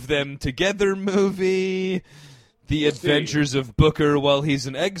 all of them together movie. The Adventures of Booker while he's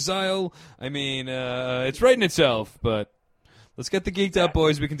in exile. I mean, it's writing itself, but let's get the Geeked Up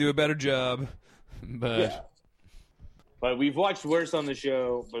boys. We can do a better job. But we've watched worse on the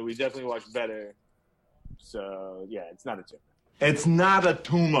show, but we definitely watched better. So, yeah, it's not a tumor. It's not a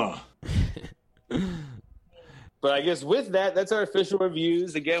tumor. But I guess with that, that's our official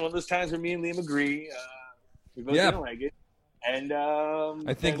reviews. Again, one of those times where me and Liam agree. We both didn't like it. And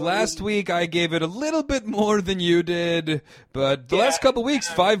I think last week I gave it a little bit more than you did, but the last couple weeks,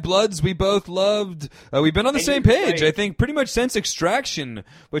 Five Bloods, we both loved. We've been on the same page, I think, pretty much since Extraction,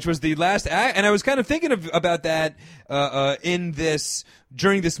 which was the last act. And I was kind of thinking about that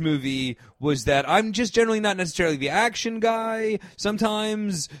during this movie, was that I'm just generally not necessarily the action guy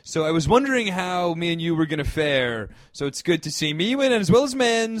sometimes, so I was wondering how me and you were going to fare. So it's good to see me win, as well as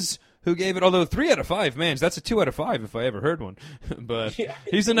Mans, who gave it, although 3 out of 5, man, that's a 2 out of 5 if I ever heard one. But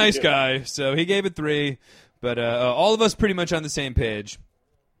he's a nice guy, so he gave it 3. But all of us pretty much on the same page.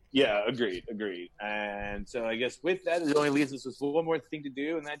 Yeah, agreed. And so I guess with that, it only leaves us with one more thing to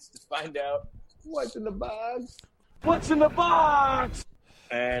do, and that's to find out what's in the box. What's in the box?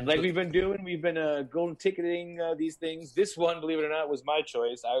 And like we've been doing, we've been golden ticketing these things. This one, believe it or not, was my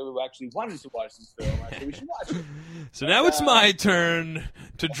choice. I actually wanted to watch this film. I said we should watch it. So now it's my turn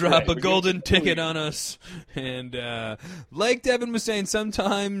to drop a golden ticket on us. And like Devin was saying,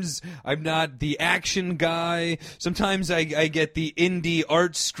 sometimes I'm not the action guy. Sometimes I get the indie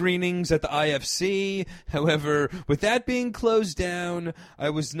art screenings at the IFC. However, with that being closed down, I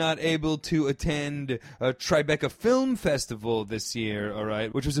was not able to attend Tribeca Film Festival this year, all right?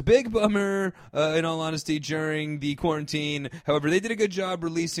 Which was a big bummer, in all honesty, during the quarantine. However, they did a good job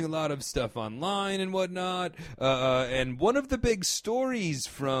releasing a lot of stuff online and whatnot. And one of the big stories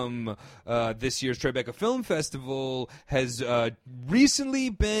from this year's Tribeca Film Festival has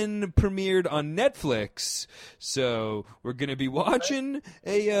recently been premiered on Netflix. So we're going to be watching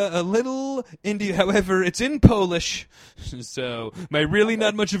a little indie. However, it's in Polish. So my really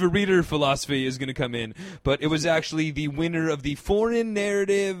not much of a reader philosophy is going to come in. But it was actually the winner of the foreign narrative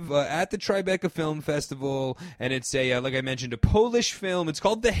at the Tribeca Film Festival, and it's like I mentioned, a Polish film. It's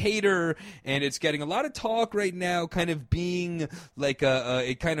called The Hater, and it's getting a lot of talk right now, kind of being like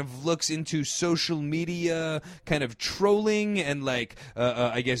it kind of looks into social media kind of trolling and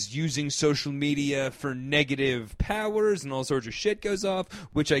I guess using social media for negative powers, and all sorts of shit goes off,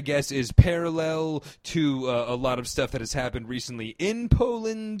 which I guess is parallel to a lot of stuff that has happened recently in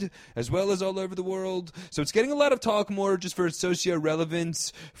Poland as well as all over the world. So it's getting a lot of talk, more just for its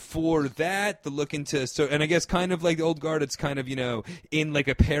socio-relevance for that, the look into, and I guess kind of like the Old Guard, it's kind of, in like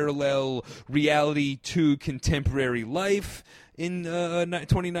a parallel reality to contemporary life in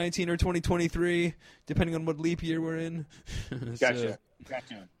 2019 or 2023, depending on what leap year we're in. Gotcha.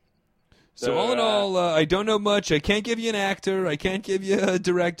 So all in all, I don't know much. I can't give you an actor. I can't give you a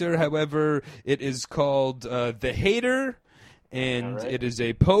director. However, it is called The Hater, and it is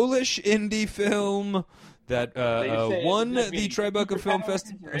a Polish indie film that won the Tribeca Film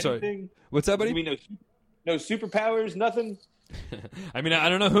Festival. I'm sorry. What's that, buddy? You mean no superpowers, nothing? I mean, I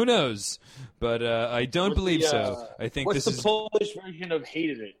don't know. Who knows? But I don't believe so. I think what's this the Polish version of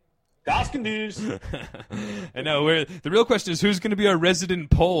hated it? Das can do's. I know. The real question is who's going to be our resident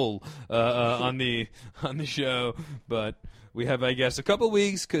Pole on the show. But we have, I guess, a couple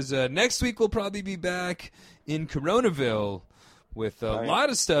weeks because next week we'll probably be back in Coronaville with a lot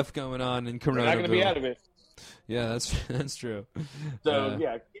of stuff going on in Coronaville. We're not going to be out of it. Yeah, that's true. So,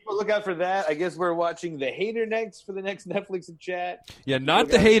 keep a lookout for that. I guess we're watching The Hater next for the next Netflix and chat. Yeah, not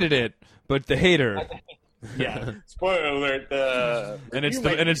The Hated It, but The Hater. Yeah. Spoiler alert. And it's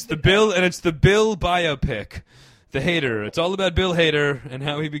the Bill biopic. The Hater. It's all about Bill Hader and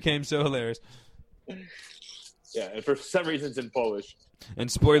how he became so hilarious. Yeah, and for some reason it's in Polish.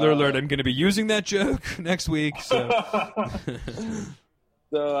 And spoiler alert, I'm going to be using that joke next week. So,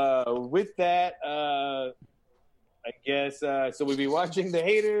 So with that, I guess so we'll be watching The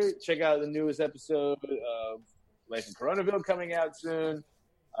Hater. Check out the newest episode of Life in Coronaville coming out soon.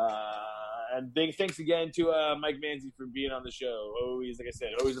 And big thanks again to Mike Manzi for being on the show. Always, like I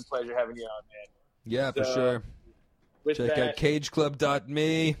said, always a pleasure having you on, man. yeah, for sure. Check out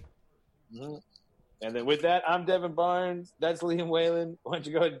cageclub.me. Mm-hmm. And then with that, I'm Devin Barnes. That's Liam Whalen. Why don't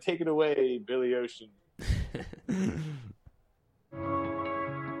you go ahead and take it away, Billy Ocean?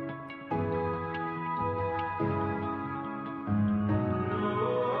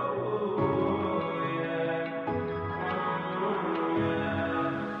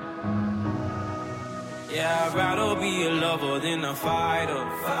 Yeah, I'd rather be a lover than a fighter.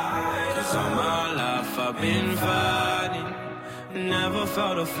 Cause all my life I've been fighting. Never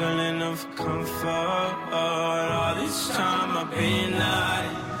felt a feeling of comfort. All this time I've been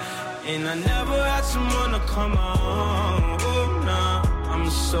hiding. And I never had someone to come on. Oh, nah, I'm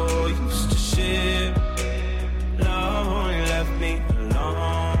so used to shit. Love only left me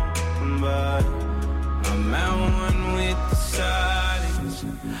alone. But I'm at one with the silence.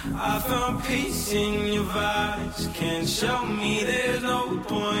 I found peace in your vibes. Can't show me there's no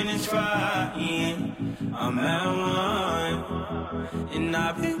point in trying. I'm at one, and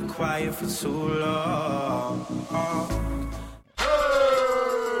I've been quiet for too long.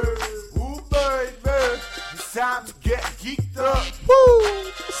 Ooh, baby, it's time to get geeked up. Woo!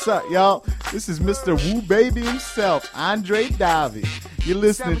 What's up, y'all? This is Mr. Woo Baby himself, Andre Davi. You're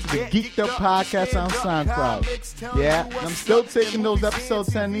listening to the Geeked Up podcast on SoundCloud. Yeah, and I'm still taking those episode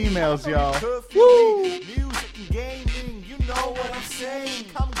 10 emails, y'all. Woo! Music and gaming, you know what I'm saying.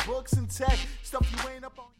 Comic books and tech, stuff you ain't up on.